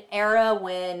an era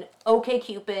when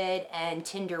OkCupid and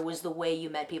Tinder was the way you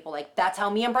met people. Like that's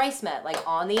how me and Bryce met, like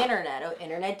on the internet,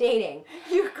 internet dating.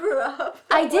 you grew up.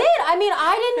 I did. I mean,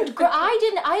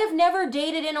 I have never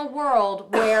dated in a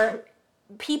world where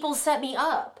people set me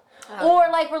up. Or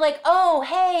like we're like, oh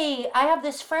hey, I have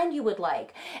this friend you would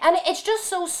like, and it's just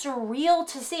so surreal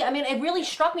to see. I mean, it really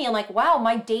struck me. I'm like, wow,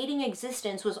 my dating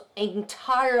existence was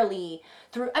entirely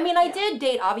through. I mean, I did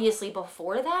date obviously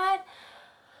before that,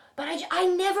 but I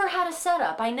never had a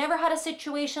setup. I never had a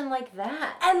situation like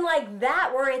that. And like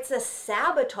that, where it's a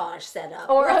sabotage setup.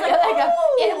 Or where it's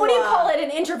like what do you call it? it?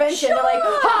 An intervention. They're like,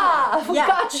 ha, Yeah.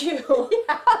 got you.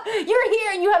 You're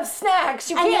here and you have snacks.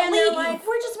 You And can't then they're leave. like,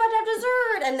 we're just about to have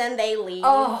dessert, and then they leave.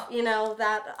 Oh. You know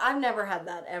that I've never had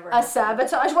that ever. A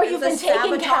sabotage where you've been It's a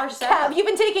taken sabotage setup. you've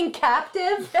been taken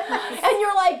captive, and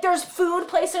you're like, there's food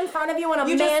placed in front of you, and a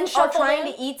You man just are shuffled trying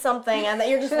in. to eat something, and then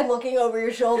you're just looking over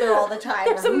your shoulder all the time.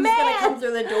 There's or a who's gonna man. come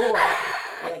through the door?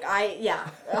 Like yeah.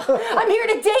 I'm here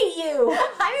to date you.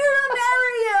 I'm here to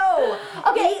marry you.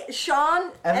 Okay.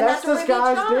 Sean, And that's where this we meet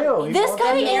guy's Sean. deal. He This wants guy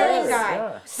to be is- married, guy.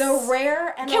 yeah. The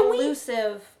rare and Can we-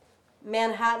 elusive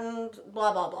Manhattan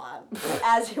blah blah blah,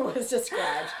 as he was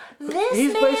described. This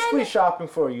He's man. basically shopping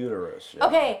for a uterus. yeah.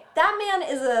 Okay, That man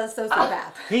is a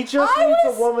sociopath. He just I needs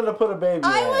was- a woman to put a baby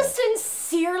I in. was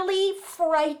sincerely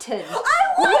frightened I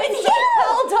was when he too.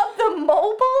 held up the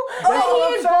mobile That's that what he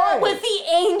I'm had bought saying. with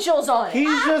the angels on it. He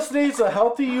just needs a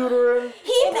healthy uterus.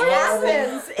 He In brings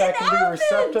Athens. that In can be Athens.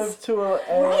 receptive to a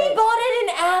He egg. bought it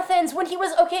in Athens when he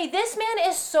was okay. This man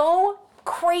is so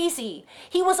crazy.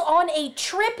 He was on a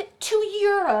trip to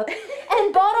Europe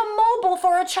and bought a mobile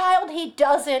for a child he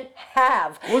doesn't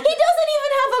have. He doesn't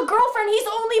even have a girlfriend. He's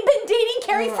only been dating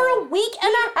Carrie for a week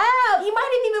and a half. He might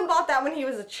have even bought that when he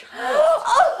was a child.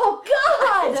 Oh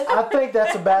God. I think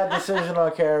that's a bad decision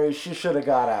on Carrie. She should have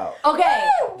got out. Okay.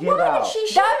 Get out.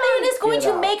 That man is going Get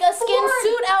to out. make a skin Ford.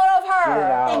 suit out of her.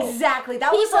 Get out. Exactly.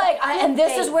 That He's was like, and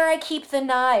this is thing. where I keep the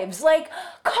knives. Like,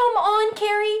 come on,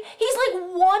 Carrie. He's like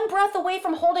one breath away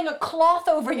from holding a cloth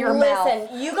over your mouth.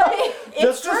 Listen, you got it's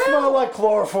Does true. this smell like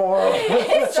chloroform?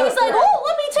 She's like, oh,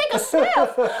 let me take take a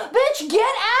sniff. Bitch,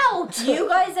 get out. You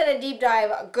guys did a deep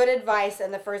dive, good advice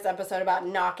in the first episode about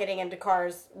not getting into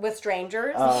cars with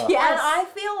strangers. Yes. And I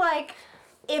feel like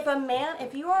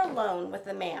if you are alone with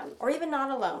a man, or even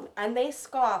not alone, and they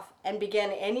scoff and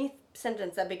begin any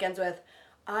sentence that begins with,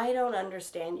 I don't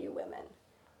understand you women.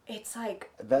 It's like,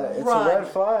 It's run. a red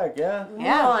flag, yeah.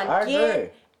 Run. I agree.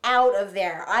 Get out of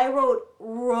there. I wrote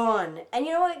run. And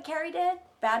you know what Carrie did?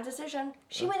 Bad decision.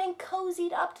 She went and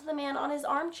cozied up to the man on his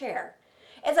armchair.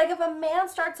 It's like if a man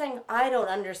starts saying, I don't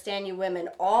understand you women,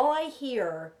 all I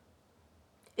hear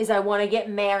is I want to get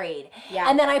married. Yeah.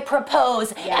 And then I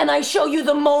propose, Yeah. and I show you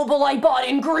the mobile I bought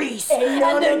in Greece. And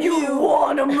then you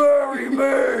want to marry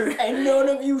me. and none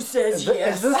of you says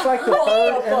Is this like the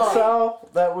third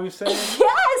incel that we've seen? Yes,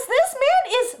 this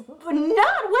man is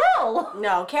not well.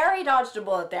 No, Carrie dodged a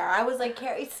bullet there. I was like,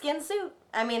 Carrie, skin suit.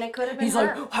 I mean, it could have been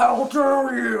her. how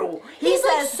dare you? He's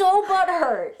like says- so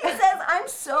butthurt. He says, I'm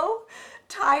so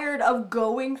tired of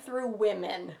going through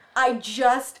women. I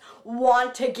just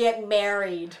want to get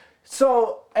married.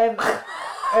 So, and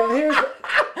here's, You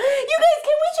guys,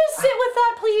 can we just sit with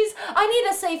that, please? I need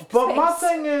a safe but space. my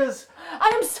thing is,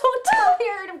 I am so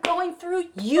tired of going through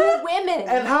you women.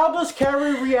 and how does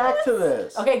Carrie react to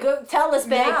this? Okay, go tell us,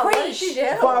 babe. Yeah, what did Preach. she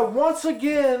do? By once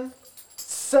again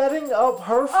setting up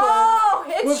her friend Oh,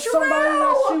 it's with true. somebody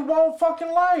that she won't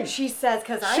fucking like. She says,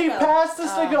 because I She know. passed this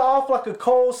nigga off like a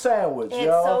cold sandwich, It's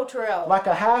yo. so true. Like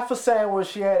a half a sandwich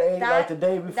she had ate like the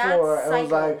day before. that's And was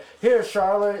psycho. like, here,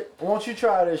 Charlotte, won't you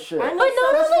try this shit? I know But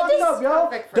no, That's no, fucked this up, yo.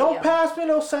 perfect for Don't you. pass me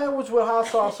no sandwich with hot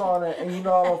sauce on it, and you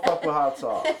know I don't fuck with hot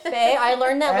sauce. Babe, I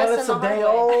learned that And lesson it's a the hard day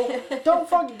way. old. Don't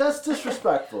fuck. That's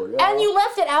disrespectful, yo. And you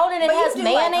left it out, and it But you has do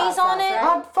like mayonnaise hot on sauce, it.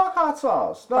 right? I fuck hot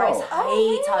sauce. No. Bryce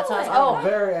hates hot sauce. really? Oh, I'm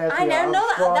very anti. I never know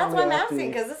that. That's why I'm strongly asking,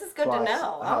 anti because this is good to spice know.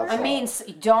 hot All right. I mean,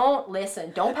 don't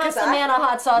listen. Don't pass the Because man a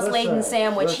hot sauce laden Listen,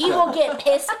 sandwich. He listen. will get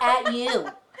pissed at you.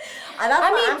 And that's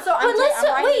I why mean, I'm but listen,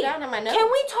 writing wait. it down in my notes. Can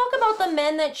we talk about the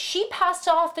men that she passed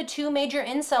off the two major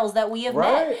incels that we have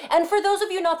Right. met? And for those of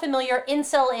you not familiar,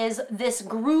 incel is this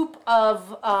group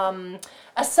of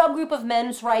a subgroup of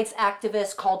men's rights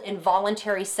activists called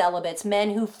involuntary celibates,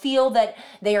 men who feel that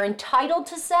they are entitled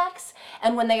to sex,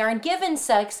 and when they aren't given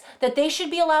sex, that they should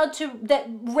be allowed to, that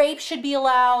rape should be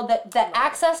allowed, that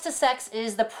access to sex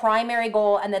is the primary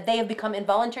goal, and that they have become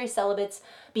involuntary celibates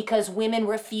because women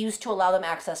refuse to allow them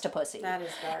access to pussy. That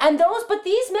is fair. And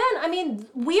these men, I mean,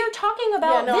 we are talking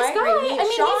about Yeah, no, this I guy. agree. I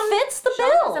mean, Sean- he fits the Sean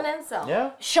bill. is an incel.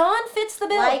 Yeah. Sean fits the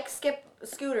bill. Like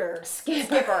Skipper.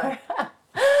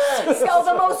 So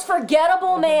the most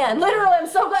forgettable man. Literally, I'm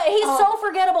so glad. He's so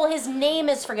forgettable. His name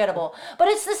is forgettable. But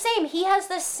it's the same. He has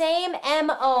the same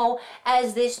MO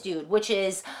as this dude, which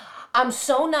is, I'm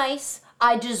so nice.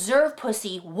 I deserve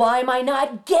pussy. Why am I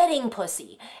not getting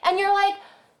pussy? And you're like,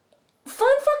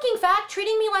 fun fucking fact,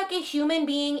 treating me like a human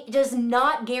being does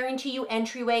not guarantee you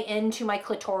entryway into my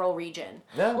clitoral region.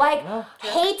 Yeah, Like, no.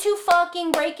 hate to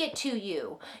fucking break it to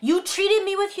you. You treated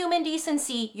me with human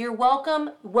decency. You're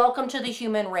welcome. Welcome to the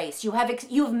human race.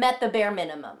 You've met the bare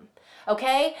minimum.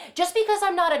 Okay? Just because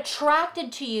I'm not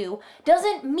attracted to you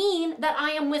doesn't mean that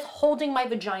I am withholding my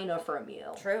vagina from you.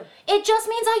 True. It just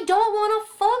means I don't want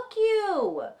to fuck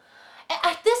you.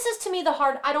 This is to me the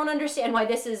hard. I don't understand why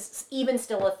this is even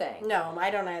still a thing. No, I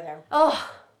don't either. Oh,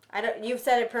 You've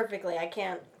said it perfectly. I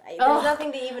can't. There's Ugh.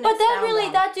 nothing to even. but that expound really,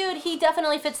 on. that dude, he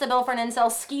definitely fits the bill for an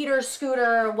incel.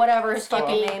 Scooter, whatever his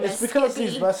fucking name It's is. because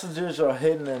Skippy. these messages are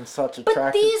hidden in such But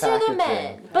attractive these are the packaging.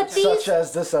 men. But Such these.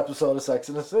 as this episode of Sex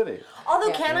in the City. Although,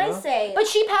 Yeah. can I say? But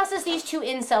she passes these two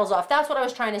incels off. That's what I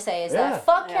was trying to say. Is Yeah. that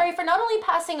fuck Yeah. Carrie for not only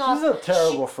passing off. She's a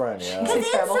terrible friend, yeah. Because She's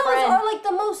a terrible incels friend. are like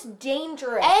the most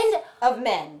dangerous And- of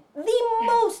men. The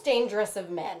most dangerous of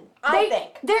men, I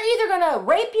think. They're either gonna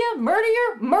rape you, murder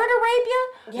rape you,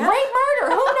 Yeah. rape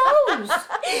murder, who knows? And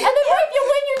then rape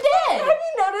you when you're Have dead.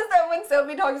 you noticed that when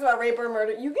Sophie talks about rape or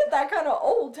murder, you get that kind of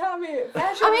old-timey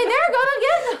fashion? I mean,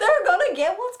 they're gonna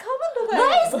get what's coming to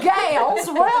them. these gals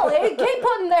really keep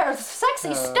putting their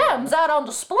sexy stems out on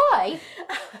display.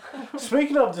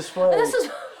 Speaking of display, This is.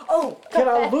 Oh, can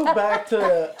I loop back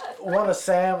to one of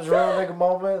Sam's real nigga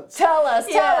moments? Tell us.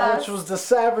 Which was the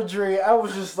savagery. I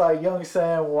was just like, young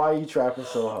Sam, why you trapping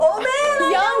so hard? oh man, I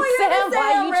Young know what you're Sam, gonna say.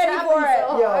 why I'm you ready trapping for it.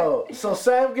 so Yo, so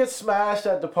Sam gets smashed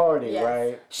at the party, Yes.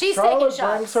 right? She's Charlotte taking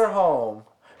shots. brings her home.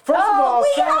 First of Oh, all,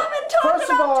 we Sam, haven't talked first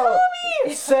of about all,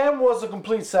 Tommy! Sam was a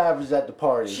complete savage at the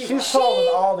party. She's calling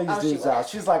all these Oh, she dudes was. out.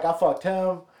 She's like, I fucked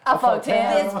him. I fucked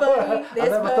him. This buddy. I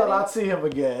never thought I'd see him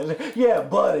again. Yeah,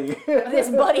 buddy. This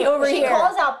buddy over She here.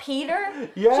 calls out Peter.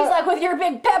 Yeah. She's like, with your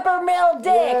big peppermill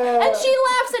dick. Yeah. And she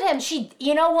laughs at him.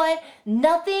 You know what?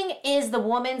 Nothing is the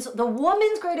woman's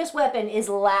greatest weapon is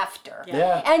laughter.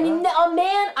 Yeah. And a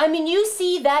man, I mean, you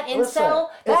see that Listen, incel,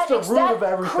 it's the root that of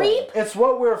everything. creep, It's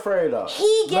what we're afraid of.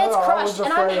 he gets Men are crushed, always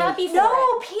and I'm afraid. happy for No,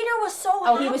 it. Peter was so happy.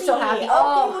 Oh, he was so happy.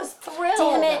 Oh, he was thrilled.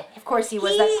 Damn it. Of course he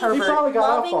was, that He pervert. probably got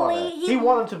off on Lovingly, it. He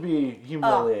wanted to be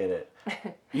humiliated.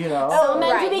 You know? Some men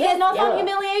right. do be getting off on Yeah.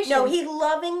 humiliation. No, he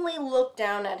lovingly looked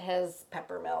down at his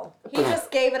peppermill. He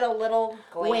just gave it a little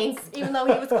glance, Wink. even though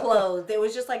he was clothed. It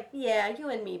was just like, yeah, you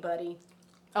and me, buddy.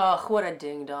 Ugh, what a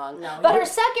ding dong. No, But you- her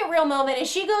second real moment is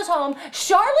she goes home.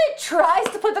 Charlotte tries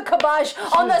to put the kibosh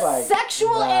on the She's like,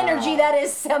 sexual nah. energy that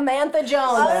is Samantha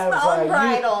Jones. Sam's like,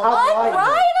 Unbridled. I'm like,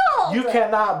 Unbridled! you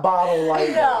cannot bottle like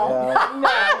No.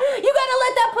 that. You gotta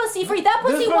let that pussy free. That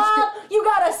pussy This bitch wild, you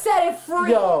gotta set it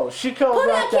free. Yo, she comes Put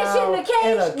back that kitchen down in the cage.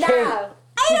 in a Nah. cape.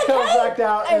 She In a comes cape. back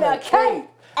down In in a a cape. cape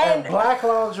and And- black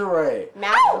lingerie.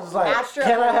 It's like, matched her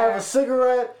can I have underwear. a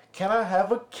cigarette? Can I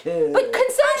have a kiss? But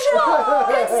consensual!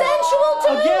 Consensual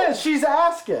too! Again, she's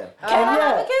asking. Can I And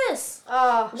have a yet, kiss?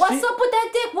 What's What's up with that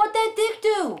dick? What that dick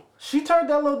do? she turned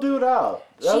that little dude out.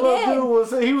 That She little did.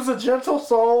 dude he was a gentle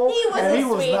soul, He was and a he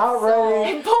was sweet not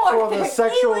ready soul. Poor for the thing.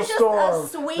 sexual He was just storm a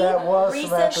sweet, that was recent-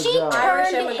 Samantha She Jones. Irish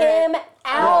turned immigrant. him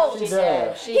out. she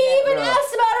did. She He did. even Yeah.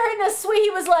 asked about her in a suite. He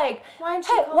was like, Why didn't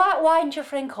she hey, call- why didn't your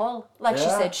friend call? Like she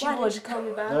Yeah. said she Why didn't would. she call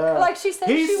me back? Yeah. Like she said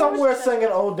He's she somewhere would.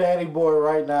 singing "Old Danny Boy"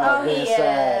 right now, Oh, being he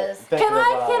sad. is. thinking Can I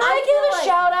about can it. I feel give a like-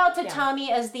 shout out to yeah.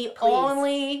 Tommy as the Please.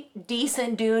 only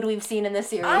decent dude we've seen in this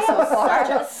series I so am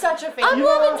far? such a fan. I'm You know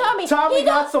loving what? Tommy. Tommy He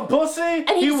got some pussy.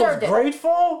 he was deserved it.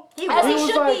 grateful. He As he he was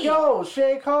should like, be. "Yo, she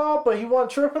ain't called," but he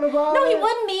wasn't tripping about No, it. he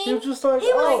wasn't mean. He was just like,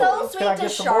 He was "Oh, so sweet can I to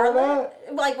get some more of Charlotte.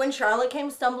 that?" Like when Charlotte came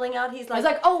stumbling out, he's I was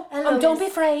like, like, oh, Hello, don't be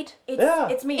miss. afraid. Yeah.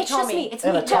 it's me, It's Tommy. just me. It's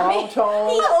In me, a calm Tommy. tone.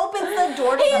 He opens the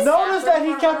door to the Notice that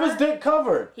he bathroom kept for his her. dick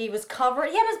covered. He was covered.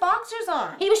 He had his boxers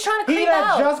on. He was trying to He creep had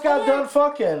out. just got Yeah. done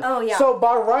fucking. Oh, yeah. So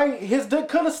by right, his dick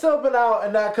could have still been out,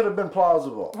 and that could have been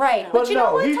plausible. Right. But, But you know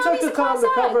no, what? he Tommy's took the a time to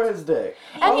class cover act. his dick.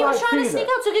 And he was Unlike trying to Peter. sneak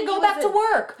out so he could go He back was to a-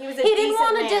 work. he was a didn't decent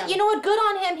want to. man. You know what? Good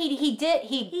on him. He did.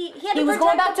 He had to was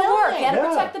going back protect the to work. He had to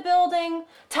building. protect the building.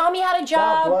 Tommy had a God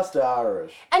job. bless the Irish.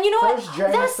 And you know First what?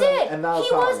 Jameson, That's it. and now He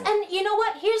Tommy. was, and you know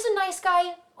what? Here's a nice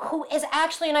guy who is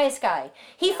actually a nice guy.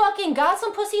 He fucking got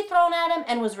some pussy thrown at him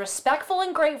and was respectful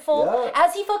and grateful, Yeah.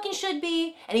 as he fucking should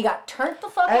be. And he got turned the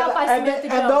fuck out by Samantha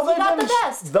and though Jones. they He got the didn't,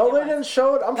 best. though they didn't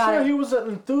show it, I'm Got sure it. he was an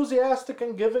enthusiastic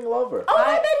and giving lover. Oh,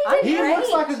 I bet he did He great.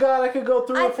 looks like a guy that could go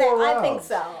 3 or 4 rounds. I think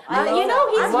so. You know,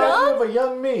 he's Reminds me young. of a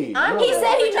young me. He really.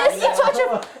 said he missed the touch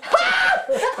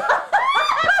of.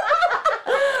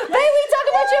 Babe, we talk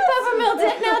about your peppermill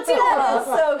dick now too. That's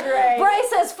so great.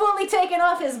 Bryce has fully taken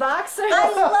off his boxers.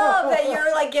 I love that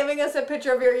you're like giving us a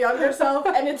picture of your younger self,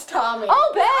 and it's Tommy.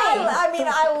 Oh, babe. I mean,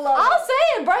 I love I'll it.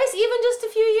 say it, Bryce. Even just a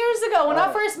few years ago, when I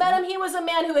Right. first met him, he was a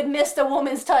man who had missed a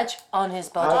woman's touch on his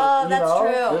body, Oh, You that's know,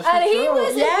 true. this and is he true.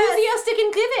 was Yes. enthusiastic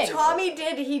in giving. Tommy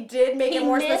did make He it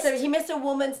more missed- specific. He missed a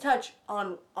woman's touch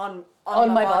on On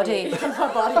my body. on my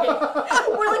body.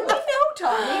 We're like, we know,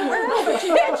 Tommy. We're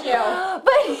looking at you.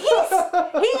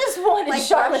 But he just wanted Like,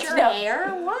 Charlotte brush to your know. hair?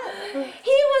 What?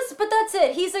 He was, but that's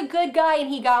it. He's a good guy, and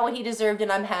he got what he deserved,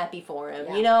 and I'm happy for him.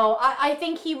 Yeah. You know, I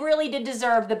think he really did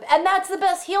deserve and that's the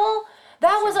best.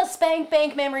 That was a spank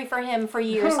bank memory for him for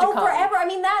years to Oh, come. forever. I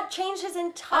mean, that changed his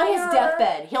entire... On his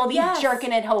deathbed, he'll be Yes.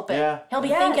 jerking it, hoping. Yeah. He'll be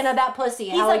Yes. thinking of that pussy,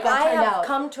 He's how like, it got I turned have out.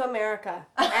 come to America.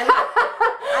 And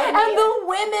And the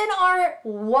women are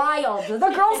wild. The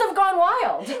girls have gone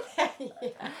wild.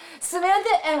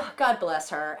 Samantha, God bless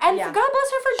her. And Yeah. God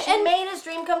bless her for... She and made his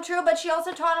dream come true, but she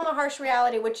also taught him a harsh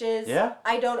reality, which is, Yeah.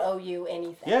 I don't owe you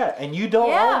anything. Yeah, and you don't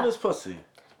Yeah. own this pussy.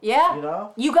 yeah. You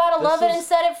know? You gotta This love it is- and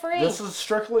set it free. This is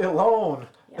strictly a loan.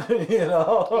 You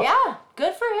know? Yeah,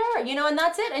 good for her. You know, and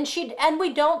that's it. And we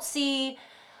don't see,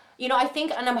 you know, I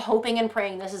think, and I'm hoping and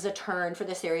praying this is a turn for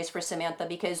the series for Samantha,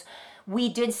 because we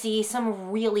did see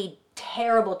some really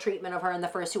terrible treatment of her in the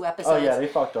first 2 episodes. Oh yeah, they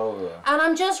fucked over her. And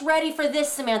I'm just ready for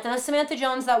this Samantha, the Samantha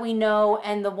Jones that we know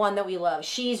and the one that we love.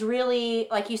 She's really,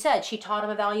 like you said, she taught him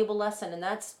a valuable lesson, and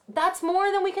that's more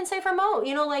than we can say for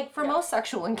most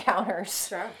sexual encounters.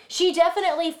 Sure. She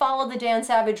definitely followed the Dan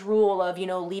Savage rule of, you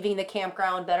know, leaving the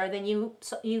campground better than you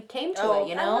came to it,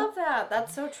 you know? I love that.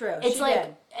 That's so true. It's She like,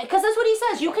 did. because that's what he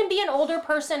says. You can be an older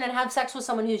person and have sex with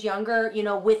someone who's younger, you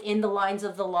know, within the lines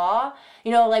of the law.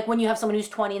 You know, like when you have someone who's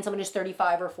 20 and someone who's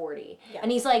 35 or 40. Yeah.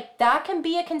 And he's like, that can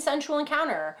be a consensual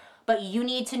encounter. but you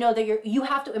need to know that you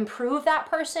have to improve that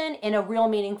person in a real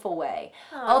meaningful way.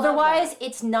 Oh, Otherwise,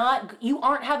 it's not, you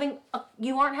aren't having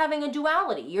a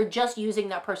duality. You're just using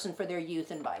that person for their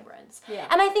youth and vibrance. Yeah.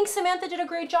 And I think Samantha did a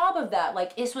great job of that.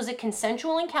 Like, this was a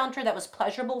consensual encounter that was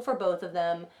pleasurable for both of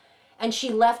them. And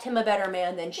she left him a better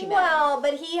man than she met him. Well,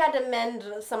 but he had to mend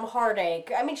some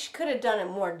heartache. I mean, she could have done it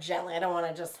more gently. I don't want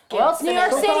to just give Well, it's New York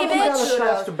City, Sometimes you gotta bitch.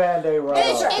 scratch the Band-Aid right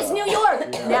Bitch, off, it's though. New York.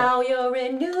 Yeah. Now you're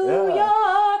in New Yeah.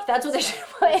 York. That's what they should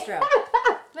play. That's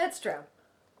true. That's true.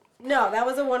 No, that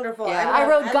was a wonderful. Yeah, I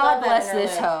wrote, God love that bless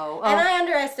this interlude. hoe. And I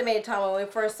underestimated Tom when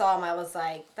we first saw him. I was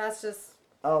like, that's just.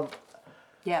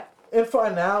 Yeah. In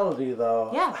finality, though,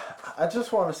 Yeah. I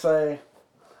just want to say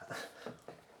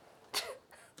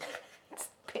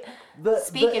the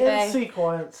Speak it, end bae.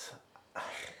 sequence.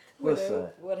 Listen,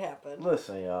 What happened?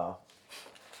 listen, y'all.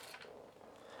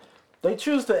 They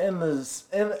choose to end this.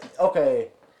 Okay,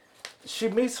 she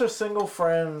meets her single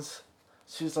friends.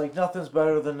 She's like, nothing's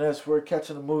better than this. We're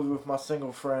catching a movie with my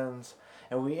single friends,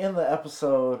 and we end the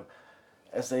episode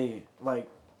as they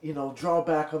draw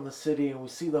back on the city, and we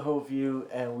see the whole view,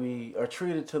 and we are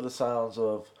treated to the sounds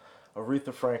of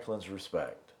Aretha Franklin's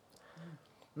Respect.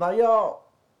 Now,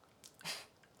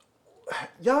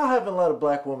 y'all haven't let a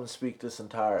black woman speak this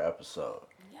entire episode.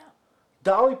 Yeah.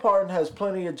 Dolly Parton has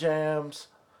plenty of jams.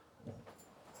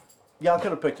 Y'all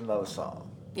could have picked another song.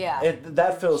 Yeah.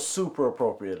 That feels super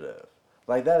appropriative.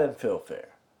 Like, that didn't feel fair.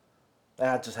 And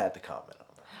I just had to comment on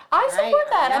that. I support Right,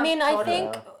 that. yeah, I mean, I totally.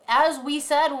 think, as we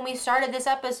said when we started this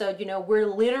episode, we're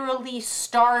literally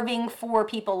starving for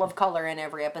people of color in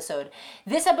every episode.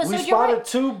 This episode, We you're spotted right.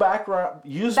 two background.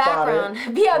 You Background.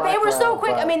 spotted. Yeah, they were so background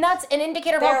quick. I mean, blacks. that's an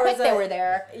indicator of There how quick was they a- were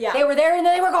there. yeah. They were there and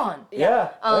then they were gone. Yeah.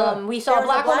 We saw There a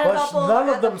was black woman. But couple none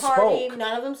of at the them party. spoke.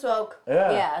 None of them spoke.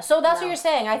 Yeah. Yeah, so that's what No. you're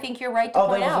saying. I think you're right to Oh,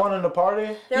 point there was out. one in the party?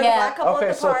 There was Yeah. a black couple Okay,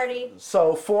 at the party.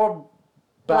 so 4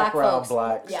 Black background folks.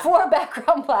 blacks. Yeah. 4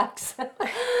 background blacks.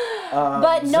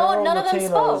 But no, zero none of them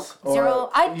Latinos, spoke. or, Zero.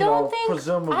 I you don't know, think.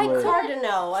 presumably. I It's could. hard to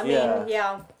know. I mean,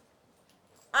 yeah.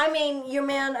 I mean, your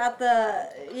man at the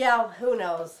who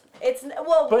knows? It's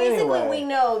But basically anyway, we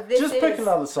know this just is pick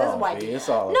another this is song, white B. people. It's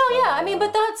all. No, yeah, I mean,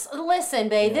 but listen,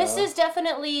 babe, this Yeah. is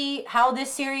definitely how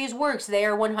this series works. They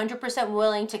are 100%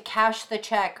 willing to cash the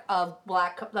check of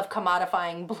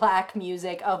commodifying black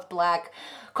music, of black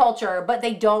culture, but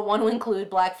they don't want to include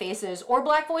black faces or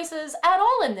black voices at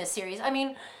all in this series. I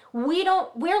mean,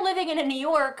 we're living in a New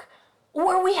York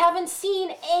where we haven't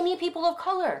seen any people of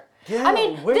color. Yeah, I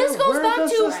mean, this goes where back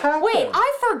does to, this happen? wait,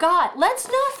 I forgot. Let's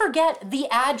not forget the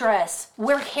address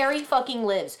where Harry fucking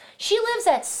lives. She lives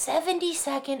at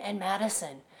 72nd and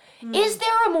Madison. Is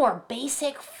there a more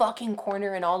basic fucking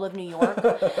corner in all of New York?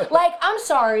 Like, I'm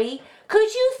sorry.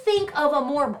 Could you think of a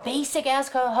more basic ass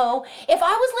ho? If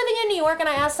I was living in New York and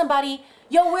I asked somebody,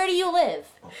 yo, where do you live?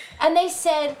 And they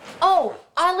said, oh,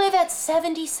 I live at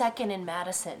 72nd and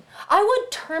Madison. I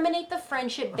would terminate the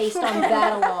friendship based on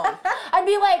that alone. I'd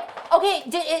be like,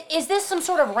 okay, is this some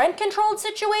sort of rent controlled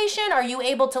situation? Are you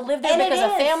able to live there And because it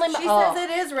of is. family? She says it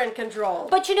is rent control.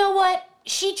 But you know what?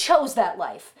 She chose that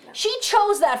life. She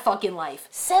chose that fucking life.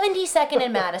 72nd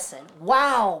and Madison.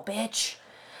 Wow, bitch.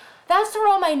 That's for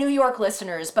all my New York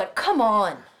listeners, but come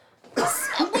on. You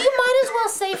might as well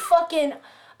say fucking,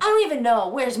 I don't even know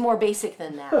where's more basic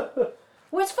than that.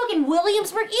 Where's fucking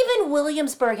Williamsburg? Even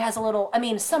Williamsburg has a little,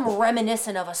 some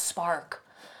reminiscent of a spark.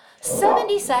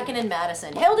 72nd and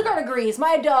Madison. Hildegard agrees.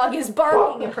 My dog is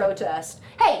barking in protest.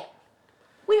 Hey,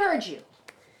 we heard you.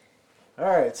 All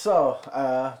right, so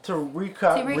to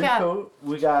recap,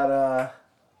 we got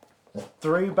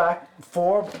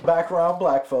 4 background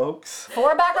black folks.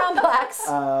 4 background blacks.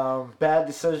 Bad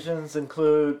decisions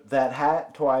include that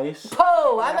hat twice.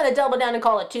 Oh, I'm gonna double down and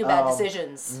call it 2 bad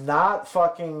decisions. Not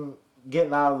fucking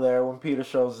getting out of there when Peter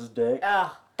shows his dick.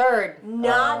 Ugh. 3rd.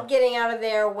 Not getting out of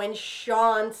there when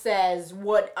Sean says,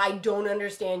 "What I don't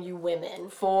understand, you women."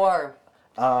 4.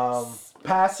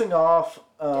 Passing off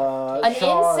An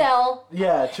Sean, incel.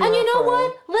 Yeah, to And her you know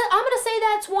friend. what? I'm gonna say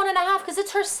that's 1.5 because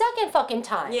it's her second fucking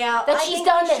time. Yeah, that I she's think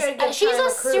done we this. should get She's time a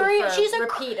accrued serious. for She's a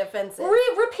repeat offenses.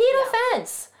 repeat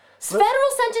offense. Federal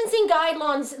sentencing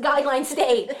guidelines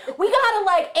state we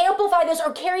gotta amplify this,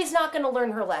 or Carrie's not gonna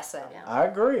learn her lesson. Yeah. I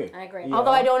agree. I agree. You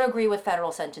Although know? I don't agree with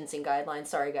federal sentencing guidelines.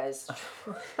 Sorry, guys.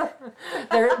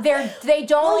 they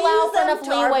don't We'll allow use for them enough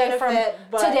to our leeway from benefit,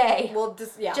 but today. We'll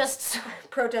just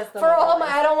protest them. For all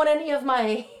otherwise. I don't want any of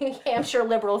my Hampshire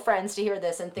liberal friends to hear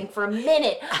this and think for a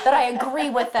minute that I agree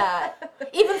with that.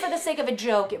 Even for the sake of a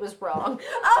joke, it was wrong.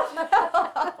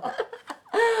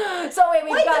 So wait,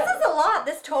 Wait, this is a lot.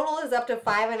 This total is up to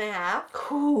 5.5.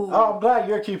 Cool. Oh, I'm glad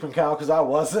you're keeping count because I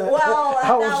wasn't. Well,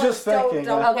 I was just thinking.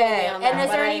 don't Okay, on and that,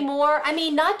 is there but any more? I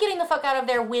mean, not getting the fuck out of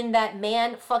there when that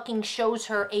man fucking shows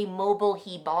her a mobile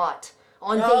he bought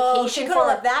on Oh, vacation she could have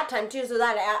left that time too. So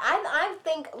that I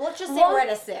think let's just say we're at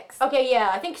a 6. Okay,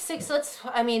 yeah, I think 6.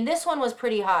 This one was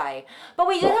pretty high, but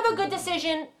we did have a good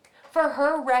decision for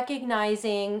her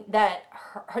recognizing that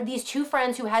these two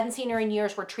friends who hadn't seen her in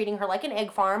years were treating her like an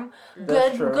egg farm.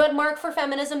 That's true. Good mark for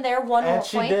feminism there. One And more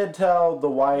she point. did tell the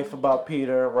wife about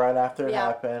Peter right after it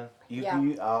happened. Yeah.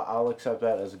 I'll accept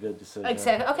that as a good decision.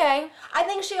 Okay. I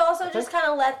think she also just kind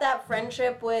of let that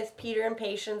friendship with Peter and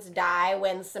Patience die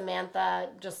when Samantha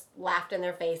just laughed in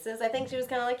their faces. I think she was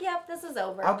kind of like, "Yep, this is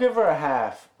over." I'll give her a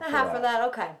half. A half for that,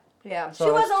 okay. Yeah. So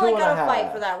She that's wasn't like 2.5. gonna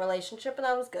fight for that relationship, and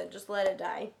that was good. Just let it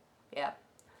die. Yeah.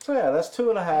 So yeah, that's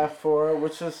 2.5 for her,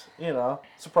 which is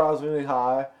surprisingly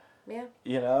high. Yeah.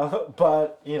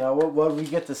 But what we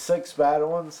get to 6 bad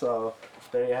ones, so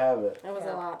there you have it. It was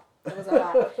a lot. It was a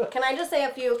lot. Can I just say a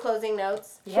few closing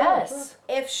notes? Yes.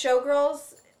 If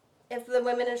the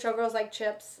women in Showgirls like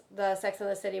chips, the Sex and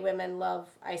the City women love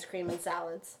ice cream and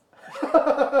salads.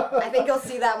 I think you'll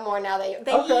see that more now. They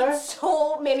eat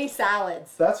so many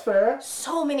salads. That's fair.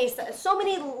 So many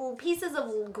pieces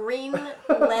of green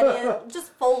lettuce,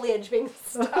 just foliage being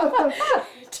stuffed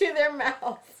to their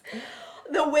mouths.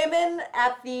 The women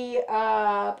at the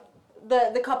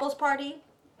couples party,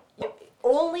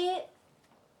 only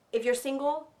if you're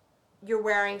single, you're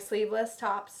wearing sleeveless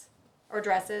tops or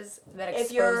dresses. That if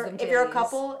expose you're them if you're a titties.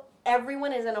 couple,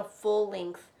 everyone is in a full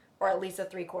length or at least a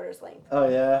 3/4 length. Oh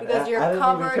yeah. Because you're I didn't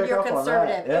even covered, pick you're up on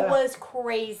conservative. that. Yeah. It was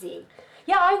crazy.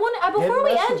 Yeah, I want before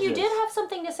we end, you messages. did have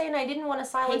something to say, and I didn't want to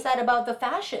silence that about the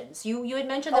fashions. You had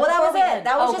mentioned that. Oh, that before was we it. end.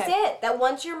 That was Okay. just it. That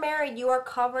once you're married, you are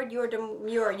covered. You are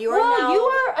demure. You are Well, now.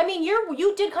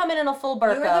 you did come in a full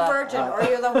burqa. You're the virgin or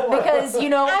you're the whore. Because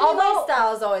and although my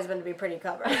style has always been to be pretty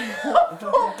covered.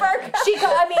 Full burqa.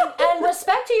 and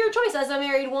respect to your choice as a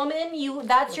married woman,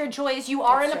 that's your choice. You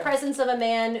are in the presence of a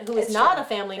man who is not a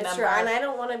family It's member. true, and I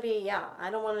don't want to be. Yeah, I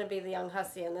don't want to be the young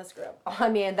hussy in this group. I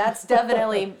mean, that's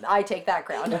definitely I take that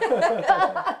crown.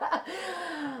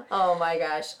 Oh my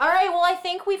gosh! All right, well, I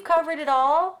think we've covered it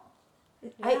all.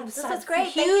 This is great.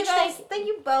 Huge Thank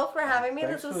you both for having me.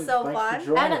 Thanks This was for- so thanks fun. for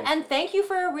joining. And thank you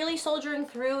for really soldiering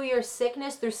through your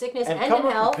sickness, and come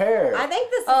in health. prepared. I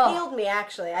think this has healed me.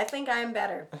 Actually, I think I am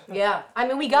better. Yeah, I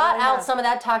mean, we got Yeah. out some of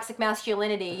that toxic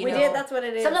masculinity. We did. That's what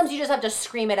it is. Sometimes you just have to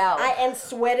scream it out. And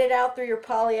sweat it out through your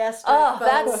polyester. Oh, foam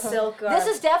that's silk. This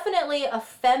is definitely a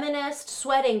feminist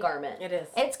sweating garment. It is.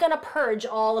 It's gonna purge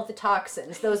all of the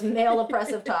toxins, those male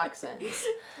oppressive toxins.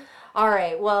 All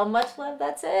right. Well, much love.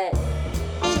 That's it.